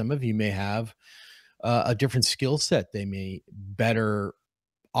experience. Some of you may have a different skill set. They may better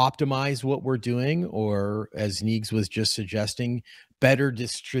optimize what we're doing, or as Neegs was just suggesting, better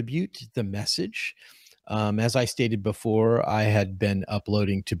distribute the message. As I stated before, I had been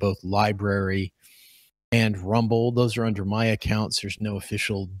uploading to both Library and Rumble. Those are under my accounts. There's no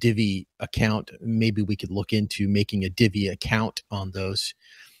official Divi account. Maybe we could look into making a Divi account on those.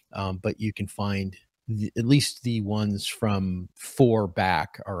 But you can find at least the ones from 4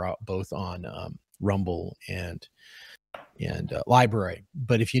 back are both on Rumble and Library.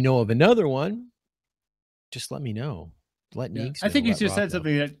 But if you know of another one, just let me know. Let Neegs know. I think you just said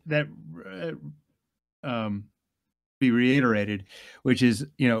something that be reiterated, which is,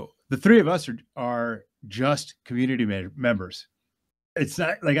 the three of us are just community members. It's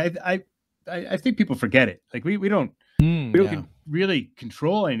not like I think people forget it. Like we don't can really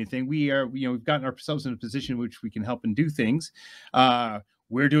control anything. We are, we've gotten ourselves in a position in which we can help and do things.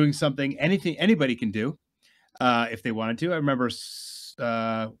 We're doing something anybody can do if they wanted to. I remember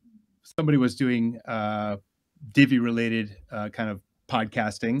somebody was doing Divi related kind of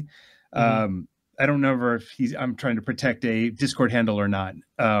podcasting. I don't know if I'm trying to protect a Discord handle or not.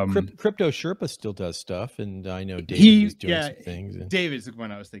 Crypto Sherpa still does stuff, and I know David is doing some things. David's the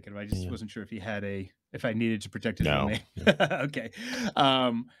one I was thinking of. I just wasn't sure if he had if I needed to protect his domain. Okay.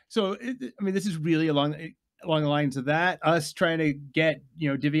 So this is really along the lines of that. Us trying to get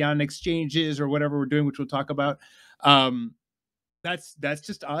Divi on exchanges or whatever we're doing, which we'll talk about. That's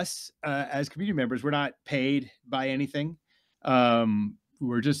just us as community members. We're not paid by anything.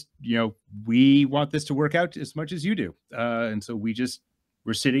 We're just, we want this to work out as much as you do. And so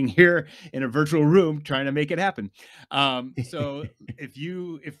we're sitting here in a virtual room trying to make it happen. So if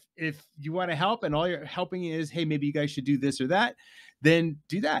you want to help and all you're helping is, hey, maybe you guys should do this or that, then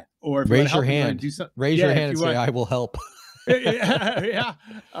do that. Or if raise your hand, raise your hand and say, I will help. Yeah,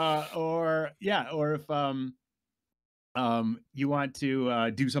 or if you want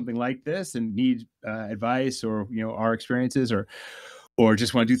to do something like this and need advice, or our experiences, or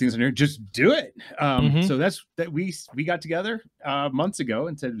just want to do things on here, just do it. Hmm. So we got together months ago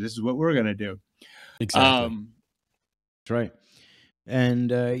and said this is what we're gonna do. Exactly. Um, That's right.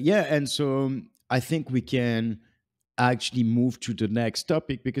 And yeah, and so I think we can actually move to the next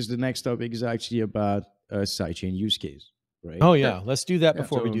topic, because the next topic is actually about a sidechain use case, right? Oh sure. yeah, let's do that Yeah.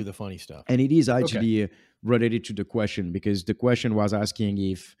 before we So, do the funny stuff. and it is Okay. actually related to the question, because the question was asking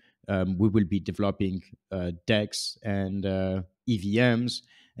if we will be developing DEX and EVMs,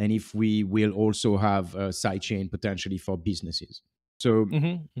 and if we will also have a sidechain potentially for businesses. So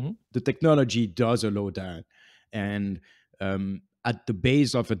Hmm. Hmm. the technology does allow that. And at the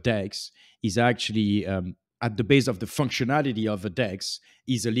base of a DEX is actually, at the base of the functionality of a DEX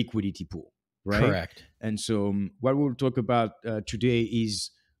is a liquidity pool, right? Correct. And so what we'll talk about today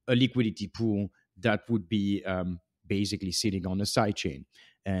is a liquidity pool that would be basically sitting on a sidechain,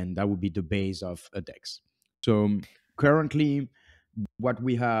 and that would be the base of a DEX. So currently, what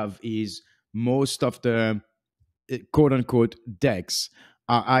we have is most of the quote unquote DEX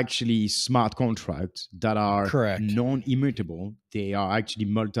are actually smart contracts that are Correct. non-immutable. They are actually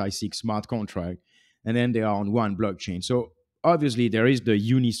multi-sig smart contract, and then they are on one blockchain. So obviously there is the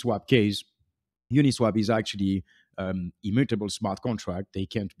Uniswap case. Uniswap is actually immutable smart contract. They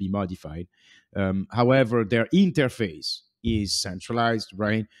can't be modified. However, their interface is centralized,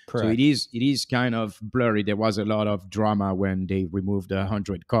 right? So Correct. it is kind of blurry. There was a lot of drama when they removed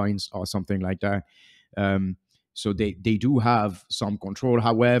 100 coins or something like that. Um, so they do have some control.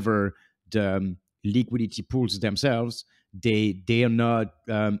 However, the liquidity pools themselves, they are not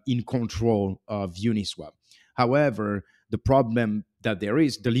in control of Uniswap. However, the problem that there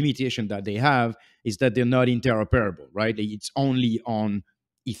is, the limitation that they have, is that they're not interoperable, right? It's only on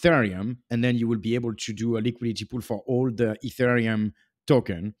Ethereum, and then you will be able to do a liquidity pool for all the Ethereum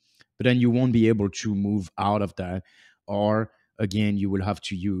token, but then you won't be able to move out of that. Or again, you will have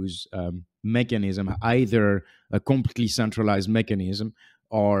to use mechanism, either a completely centralized mechanism,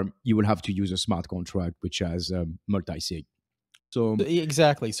 or you will have to use a smart contract which has multi-sig. So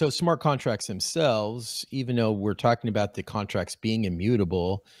Exactly. So smart contracts themselves, even though we're talking about the contracts being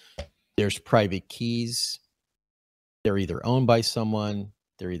immutable, there's private keys. They're either owned by someone,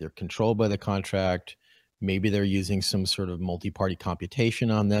 they're either controlled by the contract, maybe they're using some sort of multi-party computation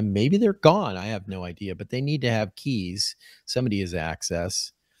on them, maybe they're gone. I have no idea, but they need to have keys. Somebody has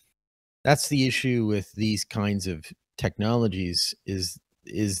access. That's the issue with these kinds of technologies is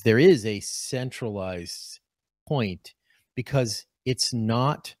there is a centralized point because it's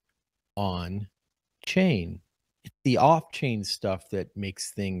not on chain. It's the off chain stuff that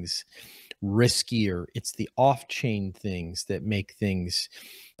makes things riskier. It's the off chain things that make things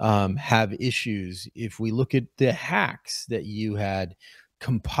have issues. If we look at the hacks that you had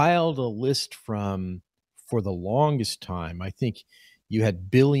compiled a list from for the longest time, I think you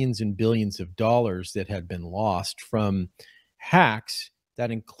had billions and billions of dollars that had been lost from hacks that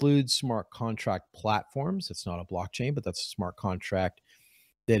include smart contract platforms. It's not a blockchain, but that's a smart contract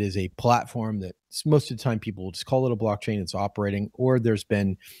that is a platform that most of the time people will just call it a blockchain. It's operating, or there's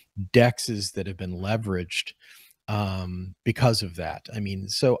been dexes that have been leveraged because of that. I mean,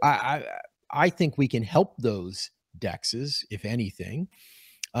 so I think we can help those dexes, if anything.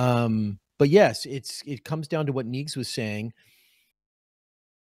 But yes, it comes down to what Neegs was saying.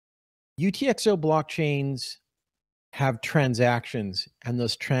 UTXO blockchains have transactions, and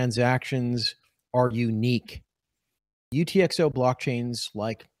those transactions are unique. UTXO blockchains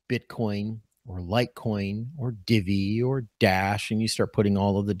like Bitcoin or Litecoin or Divi or Dash, and you start putting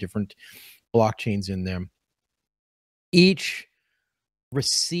all of the different blockchains in them. Each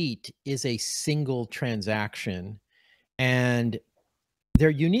receipt is a single transaction and they're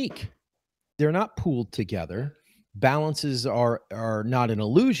unique. They're not pooled together. Balances are not an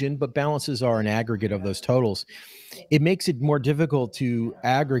illusion, but balances are an aggregate of those totals. It makes it more difficult to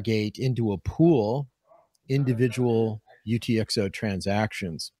aggregate into a pool individual UTXO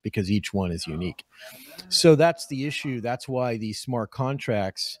transactions because each one is unique. So that's the issue. That's why these smart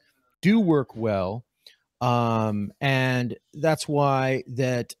contracts do work well. And that's why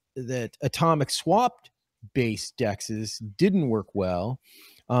that atomic swap based dexes didn't work well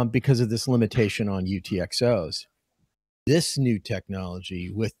because of this limitation on UTXOs. This new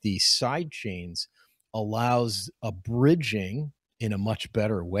technology with these side chains allows a bridging in a much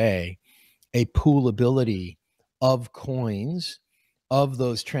better way, a poolability of coins of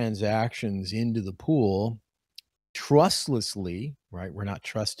those transactions into the pool trustlessly, right? We're not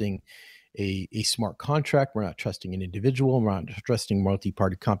trusting a smart contract. We're not trusting an individual. We're not trusting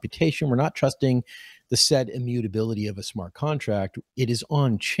multi-party computation. We're not trusting the said immutability of a smart contract. It is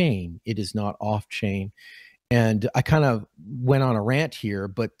on chain. It is not off chain. And I kind of went on a rant here,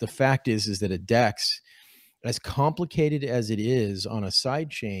 but the fact is that a DEX, as complicated as it is on a side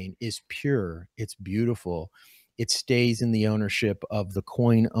chain, is pure. It's beautiful. It stays in the ownership of the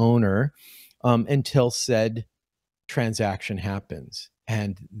coin owner until said transaction happens.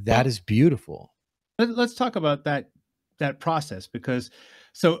 And that is beautiful. Let's talk about that process, because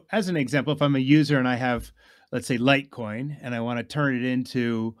so as an example, if I'm a user and I have, let's say, Litecoin, and I want to turn it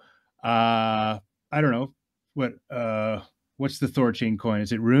into I don't know what's the Thorchain coin?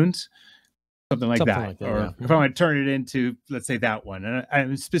 Is it Runes? Something like that. Or yeah. if I want to turn it into, let's say, that one, and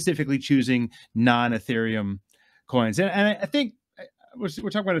I'm specifically choosing non-Ethereum coins, and I think we're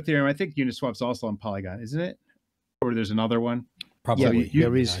talking about Ethereum. I think Uniswap's also on Polygon, isn't it? Or there's another one. Probably. So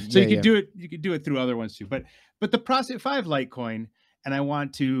there is. So you could do it. You could do it through other ones too. But the process, if I have Litecoin and I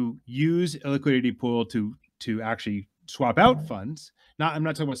want to use a liquidity pool to actually swap out funds, I'm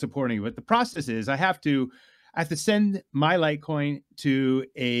not talking about supporting it, but the process is I have to send my Litecoin to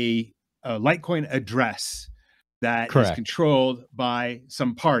a Litecoin address that is controlled by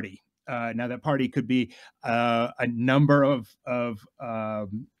some party. Now that party could be a number of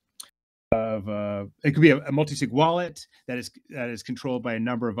it could be a multi-sig wallet that is controlled by a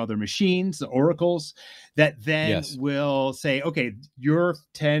number of other machines, the oracles, that then will say, okay, your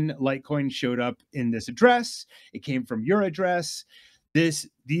 10 Litecoin showed up in this address. It came from your address.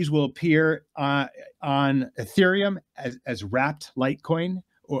 These will appear on Ethereum as wrapped Litecoin,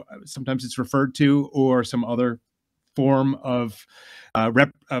 or sometimes it's referred to, or some other form of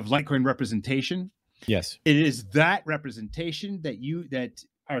Litecoin representation. Yes, it is that representation that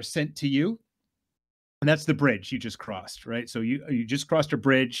are sent to you, and that's the bridge you just crossed, right? So you just crossed a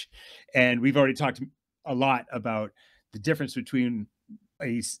bridge, and we've already talked a lot about the difference between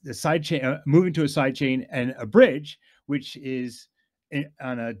a side chain, moving to a side chain, and a bridge, which is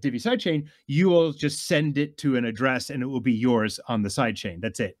on a Divi sidechain. You will just send it to an address, and it will be yours on the sidechain.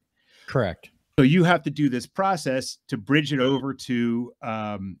 That's it. Correct. So you have to do this process to bridge it over to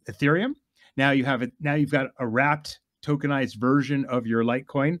Ethereum. Now you have it. Now you've got a wrapped tokenized version of your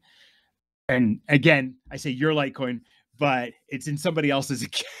Litecoin. And again, I say your Litecoin, but it's in somebody else's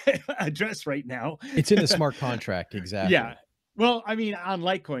address right now. It's in the smart contract. Exactly. Yeah. Well, I mean, on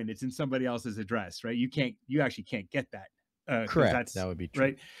Litecoin, it's in somebody else's address, right? You actually can't get that. Correct. That would be true.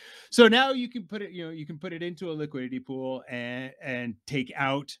 Right. So now you can put it, you can put it into a liquidity pool and take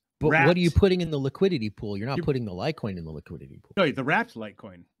out. But what are you putting in the liquidity pool? You're not putting the Litecoin in the liquidity pool. No, the wrapped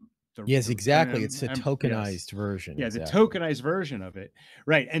Litecoin. Yes, exactly. It's a tokenized version. Yeah, the tokenized version of it.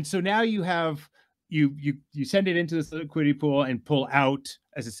 Right. And so now you have, you send it into this liquidity pool and pull out,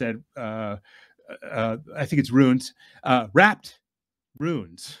 as I said, I think it's runes, wrapped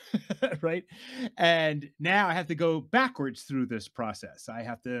runes, right? And now I have to go backwards through this process. I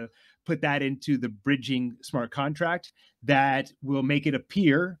have to put that into the bridging smart contract that will make it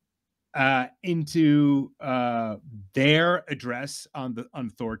appear into their address on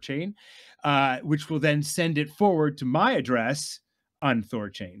Thorchain, which will then send it forward to my address on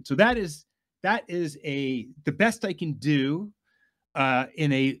Thorchain. So that is the best I can do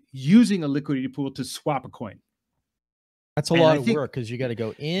using a liquidity pool to swap a coin. That's a lot of work, because you got to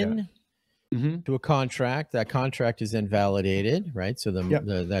go in to a contract. That contract is then validated, right? So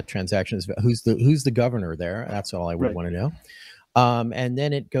that transaction is who's the governor there. That's all I would want to know. And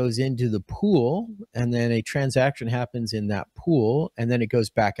then it goes into the pool, and then a transaction happens in that pool, and then it goes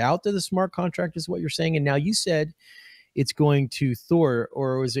back out to the smart contract, is what you're saying. And now you said it's going to Thor,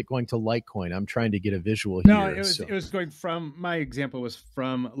 or was it going to Litecoin? I'm trying to get a visual here. No, it was going from, my example was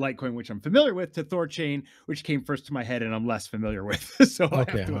from Litecoin, which I'm familiar with, to Thorchain, which came first to my head and I'm less familiar with. So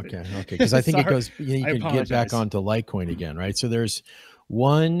okay. Because I think it goes, you can get back onto Litecoin again, right? So there's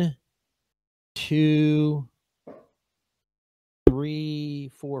 1, 2,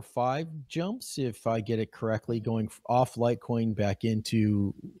 3, 4, 5 jumps, if I get it correctly, going off Litecoin back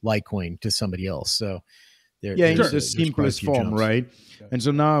into Litecoin to somebody else. So in the simplest form, jumps. Right? Okay. And so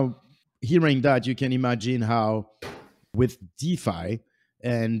now, hearing that, you can imagine how with DeFi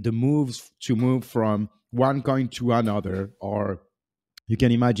and the moves to move from one coin to another, or you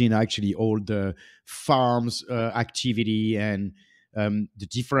can imagine actually all the farms activity and the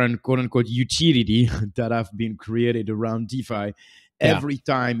different quote-unquote utility that have been created around DeFi. Every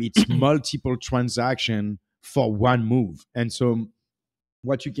time it's multiple transaction for one move. And so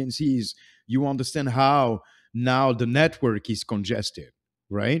what you can see is you understand how now the network is congested,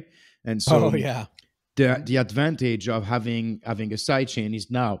 right? And so the advantage of having a sidechain is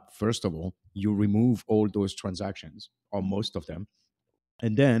now, first of all, you remove all those transactions or most of them,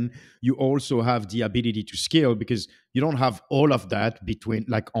 and then you also have the ability to scale because you don't have all of that between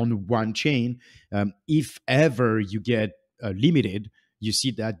like on one chain. If ever you get limited, you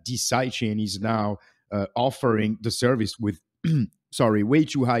see that this sidechain is now offering the service with sorry, way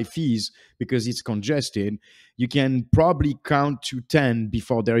too high fees because it's congested. You can probably count to 10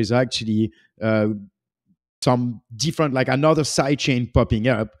 before there is actually some different, like another sidechain popping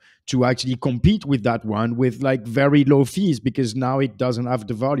up to actually compete with that one with like very low fees because now it doesn't have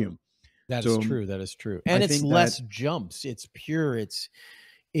the volume. That is So true. That is true. I And it's think that less jumps. It's pure.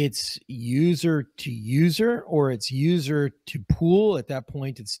 It's user to user, or it's user to pool. At that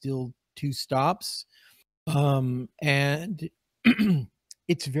point, it's still two stops. And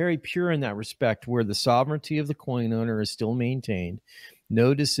it's very pure in that respect, where the sovereignty of the coin owner is still maintained.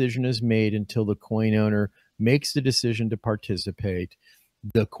 No decision is made until the coin owner makes the decision to participate.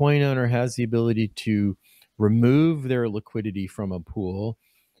 The coin owner has the ability to remove their liquidity from a pool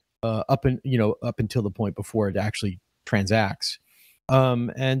up until the point before it actually transacts.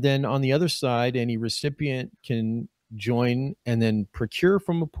 And then on the other side, any recipient can join and then procure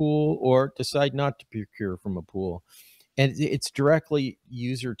from a pool or decide not to procure from a pool. And it's directly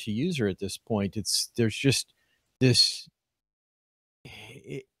user to user at this point. There's just this,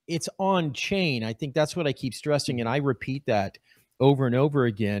 it's on chain. I think that's what I keep stressing. And I repeat that over and over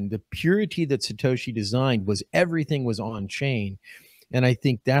again. The purity that Satoshi designed was everything was on chain. And I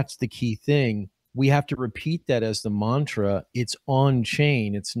think that's the key thing. We have to repeat that as the mantra. It's on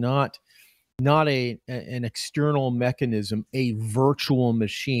chain. It's not an external mechanism, a virtual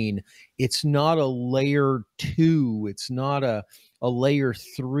machine. It's not a layer 2. It's not a layer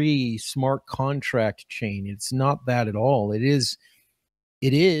 3 smart contract chain. It's not that at all. It is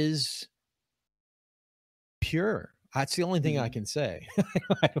pure. That's the only thing I can say.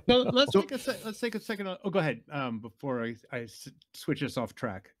 So let's take a second. Oh, go ahead. Before I switch us off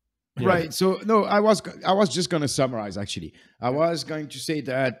track. Yeah. Right. So no, I was just going to summarize. Actually, I was going to say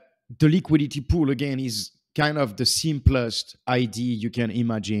that the liquidity pool again is kind of the simplest idea you can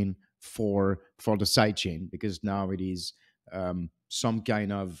imagine for the sidechain, because now it is some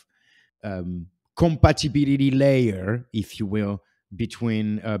kind of compatibility layer, if you will,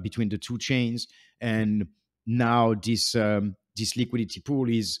 between the two chains. And now this liquidity pool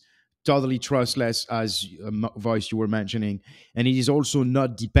is totally trustless, as Voice you were mentioning, and it is also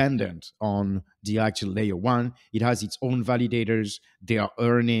not dependent on the actual layer 1. It has its own validators. They are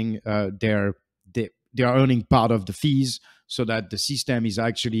earning they are earning part of the fees, so that the system is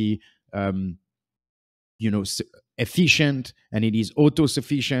actually efficient, and it is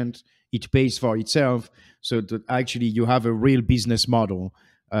auto-sufficient. It pays for itself, so that actually you have a real business model.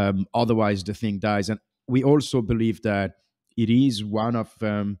 Otherwise the thing dies. And we also believe that it is one of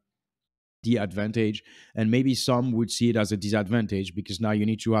the advantage, and maybe some would see it as a disadvantage, because now you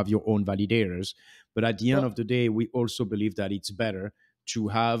need to have your own validators. But at the end of the day, we also believe that it's better to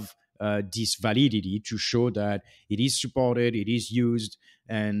have this validity to show that it is supported, it is used,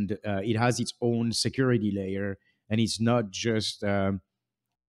 and it has its own security layer, and it's not just a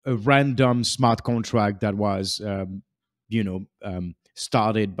random smart contract that was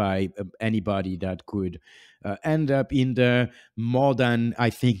started by anybody that could end up in the more than, I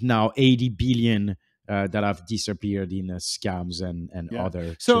think now, 80 billion that have disappeared in scams and other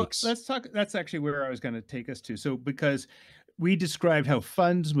tricks. So let's talk. That's actually where I was going to take us to. So because we described how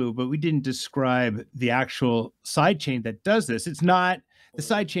funds move, but we didn't describe the actual sidechain that does this. It's not, the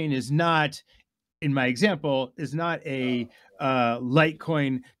sidechain is not, in my example, is not a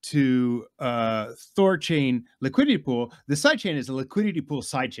Litecoin to Thorchain liquidity pool. The sidechain is a liquidity pool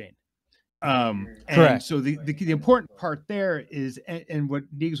sidechain. And Correct. so the important part there is, and what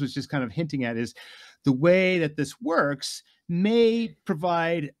Niggs was just kind of hinting at, is the way that this works may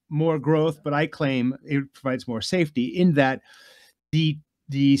provide more growth, but I claim it provides more safety, in that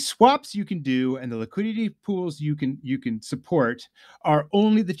the swaps you can do and the liquidity pools you can support are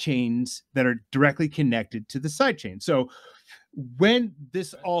only the chains that are directly connected to the sidechain. So when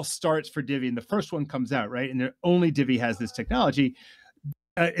this all starts for Divi and the first one comes out, right, and only Divi has this technology,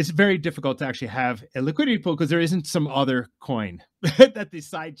 it's very difficult to actually have a liquidity pool because there isn't some other coin that the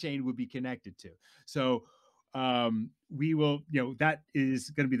sidechain would be connected to. So we will, that is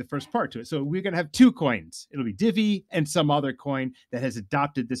going to be the first part to it. So we're going to have two coins. It'll be Divi and some other coin that has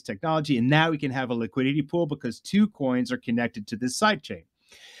adopted this technology. And now we can have a liquidity pool because two coins are connected to this sidechain.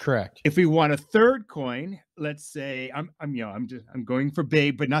 Correct. If we want a third coin, let's say I'm going for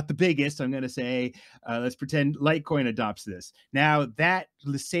big, but not the biggest. I'm going to say, let's pretend Litecoin adopts this. Now that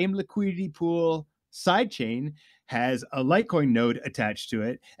the same liquidity pool sidechain has a Litecoin node attached to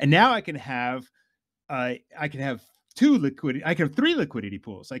it, and now I can have three liquidity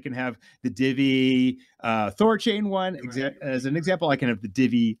pools. I can have the Divi Thorchain one as an example. I can have the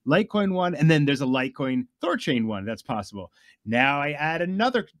Divi Litecoin one, and then there's a Litecoin Thorchain one that's possible. Now I add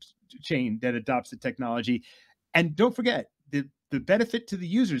another chain that adopts the technology, and don't forget the benefit to the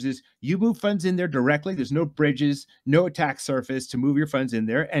users is you move funds in there directly. There's no bridges, no attack surface to move your funds in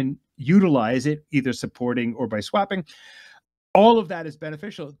there and utilize it, either supporting or by swapping. All of that is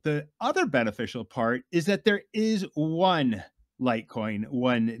beneficial. The other beneficial part is that there is one Litecoin,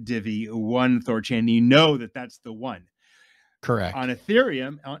 one Divi, one Thorchain. You know that that's the one. Correct. On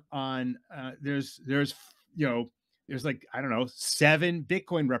Ethereum, there's like, I don't know, 7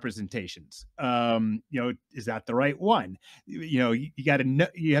 Bitcoin representations. Is that the right one? You got to know,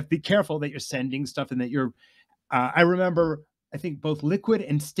 you have to be careful that you're sending stuff and that you're. I remember, I think both Liquid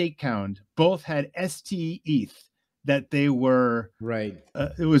and StakeCount both had ST ETH. That they were right.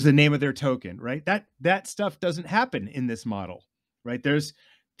 It was the name of their token, right? That stuff doesn't happen in this model, right? There's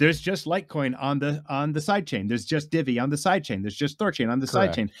just Litecoin on the sidechain. There's just Divi on the sidechain. There's just Thorchain on the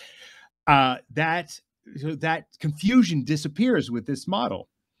sidechain. That confusion disappears with this model.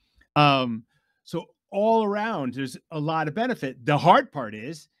 So all around, there's a lot of benefit. The hard part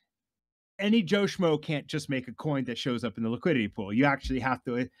is any Joe Schmo can't just make a coin that shows up in the liquidity pool. You actually have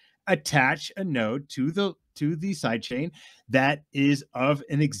to attach a node to the sidechain that is of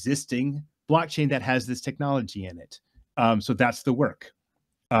an existing blockchain that has this technology in it. So that's the work.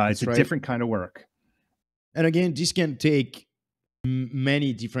 It's a different kind of work. And again, this can take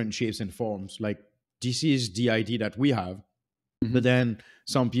many different shapes and forms. Like, this is the idea that we have, but then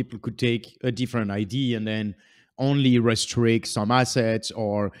some people could take a different idea and then only restrict some assets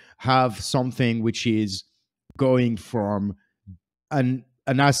or have something which is going from an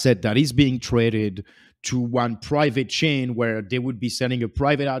asset that is being traded to one private chain where they would be selling a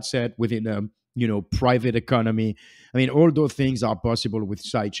private asset within a private economy. I mean, all those things are possible with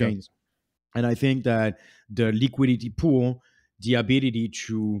side chains. Yeah. And I think that the liquidity pool, the ability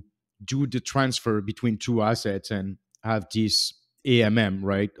to do the transfer between two assets and have this AMM,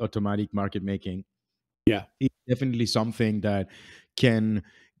 right, automatic market making, it's definitely something that can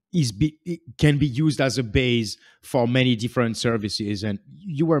be used as a base for many different services. And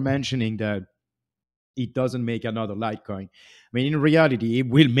you were mentioning that it doesn't make another Litecoin. I mean, in reality, it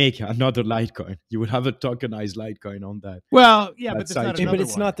will make another Litecoin. You will have a tokenized Litecoin on that. Well, yeah, but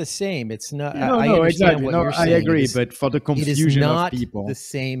it's not the same. It's not. No, exactly. No, I agree. But for the confusion of people, the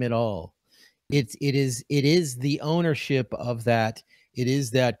same at all. It is the ownership of that. It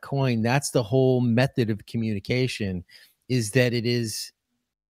is that coin. That's the whole method of communication. Is that it is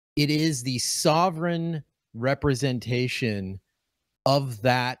the sovereign representation of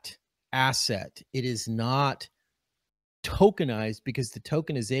that asset. It is not tokenized because the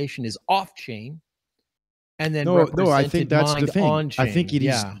tokenization is off chain, and then no, I think that's the thing. I think it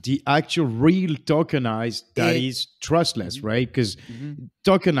is the actual real tokenized that is trustless, right? Because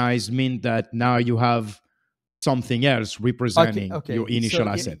tokenized means that now you have something else representing your initial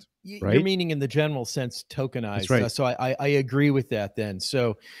asset. Right? You're meaning in the general sense tokenized. That's right. So I agree with that then.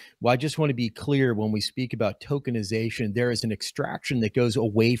 So I just want to be clear when we speak about tokenization, there is an extraction that goes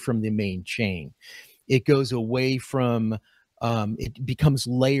away from the main chain. It goes away from, it becomes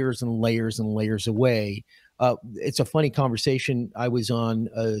layers and layers and layers away. It's a funny conversation. I was on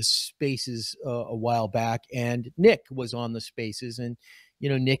Spaces a while back, and Nick was on the Spaces, and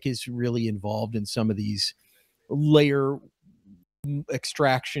Nick is really involved in some of these layer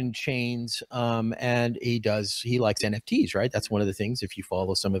extraction chains, and he likes NFTs, right? That's one of the things. If you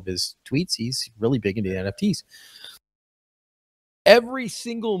follow some of his tweets, he's really big into NFTs. Every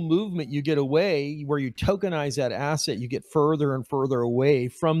single movement you get away where you tokenize that asset, you get further and further away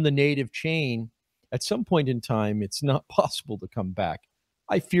from the native chain. At some point in time, it's not possible to come back.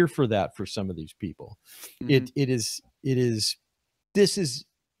 I fear for that for some of these people. This is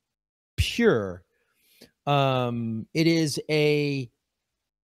pure. It is I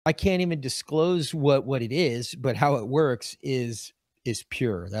can't even disclose what it is, but how it works is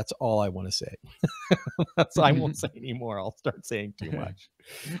pure. That's all I want to say. I won't say anymore. I'll start saying too much.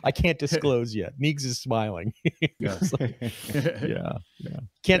 I can't disclose yet. Meeks is smiling. Yes. Yeah.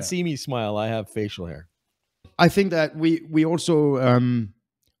 Can't see me smile. I have facial hair. I think that we also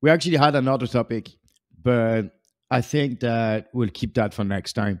we actually had another topic, but I think that we'll keep that for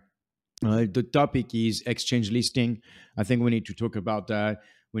next time. The topic is exchange listing. I think we need to talk about that.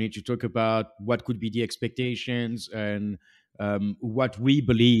 We need to talk about what could be the expectations and what we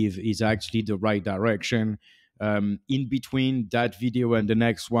believe is actually the right direction. In between that video and the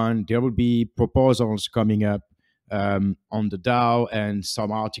next one, there will be proposals coming up on the DAO and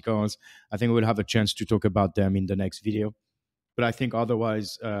some articles. I think we'll have a chance to talk about them in the next video. But I think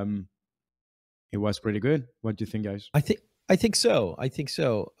otherwise, it was pretty good. What do you think, guys? I think so. I think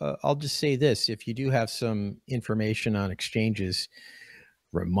so. I'll just say this: if you do have some information on exchanges,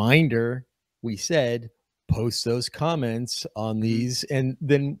 reminder, we said post those comments on these, and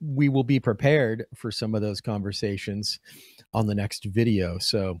then we will be prepared for some of those conversations on the next video.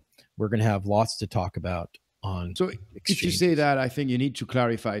 So we're going to have lots to talk about on. So if you say that, I think you need to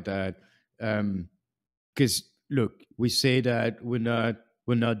clarify that, because look, we say that we're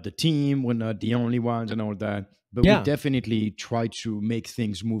not the team, we're not the only ones, and all that. But we definitely try to make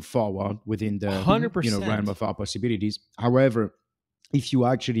things move forward within the 100%. Realm of our possibilities. However, if you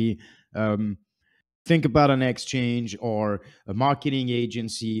actually think about an exchange or a marketing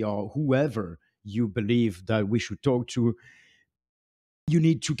agency or whoever you believe that we should talk to, you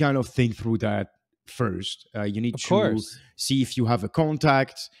need to kind of think through that first. You need to see if you have a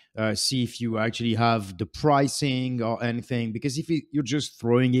contact, see if you actually have the pricing or anything. Because if you're just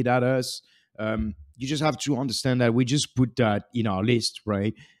throwing it at us, you just have to understand that we just put that in our list,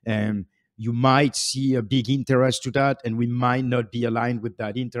 right? And you might see a big interest to that, and we might not be aligned with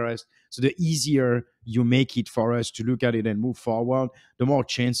that interest. So the easier you make it for us to look at it and move forward, the more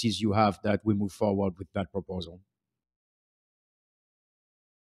chances you have that we move forward with that proposal.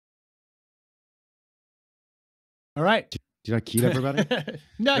 All right. Did I kill everybody?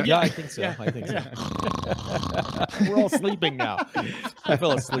 No, yeah, I think so. I think so. We're all sleeping now. I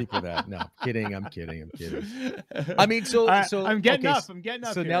fell asleep with that. No, kidding. I'm kidding. I mean, so I'm getting up. I'm getting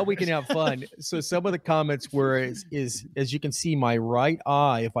up. So here. now we can have fun. So some of the comments were is as you can see, my right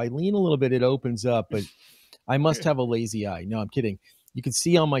eye, if I lean a little bit, it opens up, but I must have a lazy eye. No, I'm kidding. You can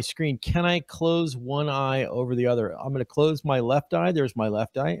see on my screen, can I close one eye over the other? I'm going to close my left eye. There's my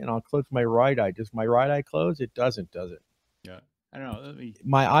left eye, and I'll close my right eye. Does my right eye close? It doesn't, does it? Yeah. I don't know.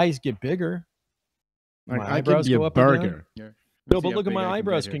 My eyes get bigger. My eyebrows go up. Burger. No, but look at my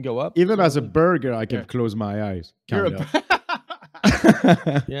eyebrows can go up. Even as a burger, I can close my eyes.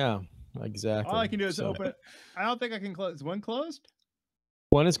 Yeah, exactly. All I can do is open. I don't think I can close. Is one closed?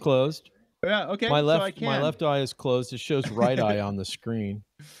 One is closed. Yeah. Okay. My left, so I can. my left eye is closed. It shows right eye on the screen.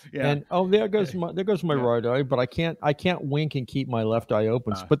 Yeah. And there goes my right eye, but I can't wink and keep my left eye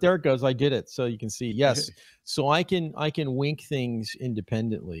open. But there it goes. I did it. So you can see. Yes. So I can wink things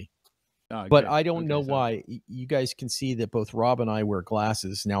independently. But good. I don't know why. You guys can see that both Rob and I wear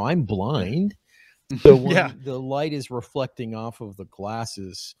glasses. Now I'm blind. So when the light is reflecting off of the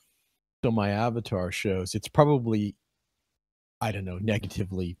glasses, so my avatar shows, it's probably, I don't know,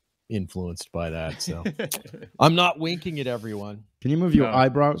 negatively influenced by that. So I'm not winking at everyone. Can you move your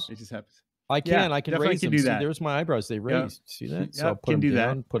eyebrows? It just happens. I can. I can raise them. Do that. See, there's my eyebrows. They raise. See that? So I'll put them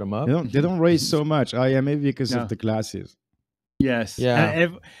down, that. Put them up. They don't raise so much. Oh yeah, maybe because of the glasses. Yes. Yeah.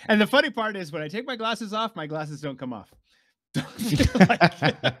 And the funny part is when I take my glasses off, my glasses don't come off.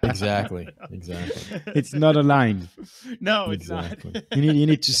 Exactly. It's not aligned. No, it's not. You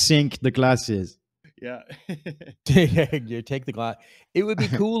need to sync the glasses. Yeah. You take the glass. It would be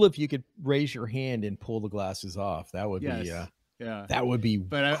cool if you could raise your hand and pull the glasses off. That would be that would be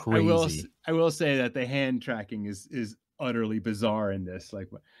crazy. I will say that the hand tracking is utterly bizarre in this. Like,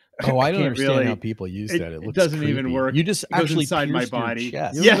 I don't understand how people use that. It doesn't creepy. even work. You just actually inside my body.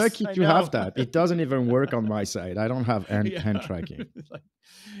 Yes, you're lucky to have that. It doesn't even work on my side. I don't have hand tracking.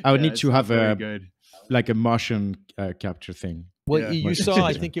 I would need to have a motion capture thing. Well, you saw,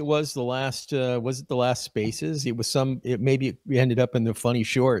 I think it was the last, was it the last Spaces? It was maybe we ended up in the funny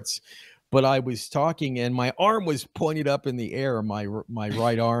shorts, but I was talking and my arm was pointed up in the air. My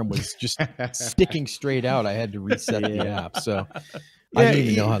right arm was just sticking straight out. I had to reset the app. So I didn't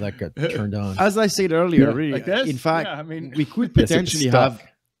even know how that got turned on. As I said earlier, really, like this? In fact, we could potentially have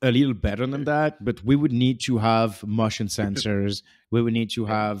a little better than that, but we would need to have motion sensors. We would need to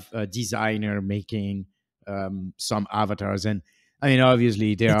have a designer making some avatars. And I mean,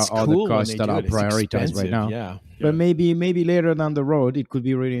 obviously, there are other costs that are prioritized right now. Yeah. But maybe later down the road, it could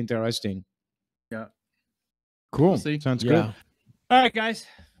be really interesting. Yeah. Cool. We'll see. Sounds good. All right, guys.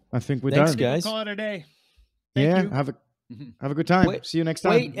 I think we're Thanks, done. guys. We'll call it a day. Thank you. Have a good time. See you next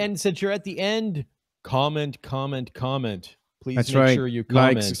time. Wait, and since you're at the end, comment. Please That's make right. sure you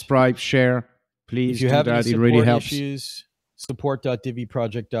comment. Like, subscribe, share. Please if you do have that. Any it really helps. Issues,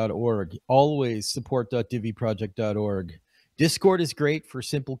 support.diviproject.org. Always support.diviproject.org. Discord is great for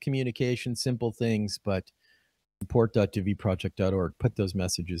simple communication, simple things, but support.diviproject.org. Put those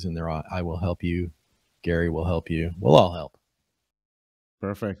messages in there. I will help you. Gary will help you. We'll all help.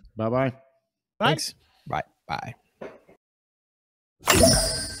 Perfect. Bye-bye. Bye. Thanks. Bye. Bye.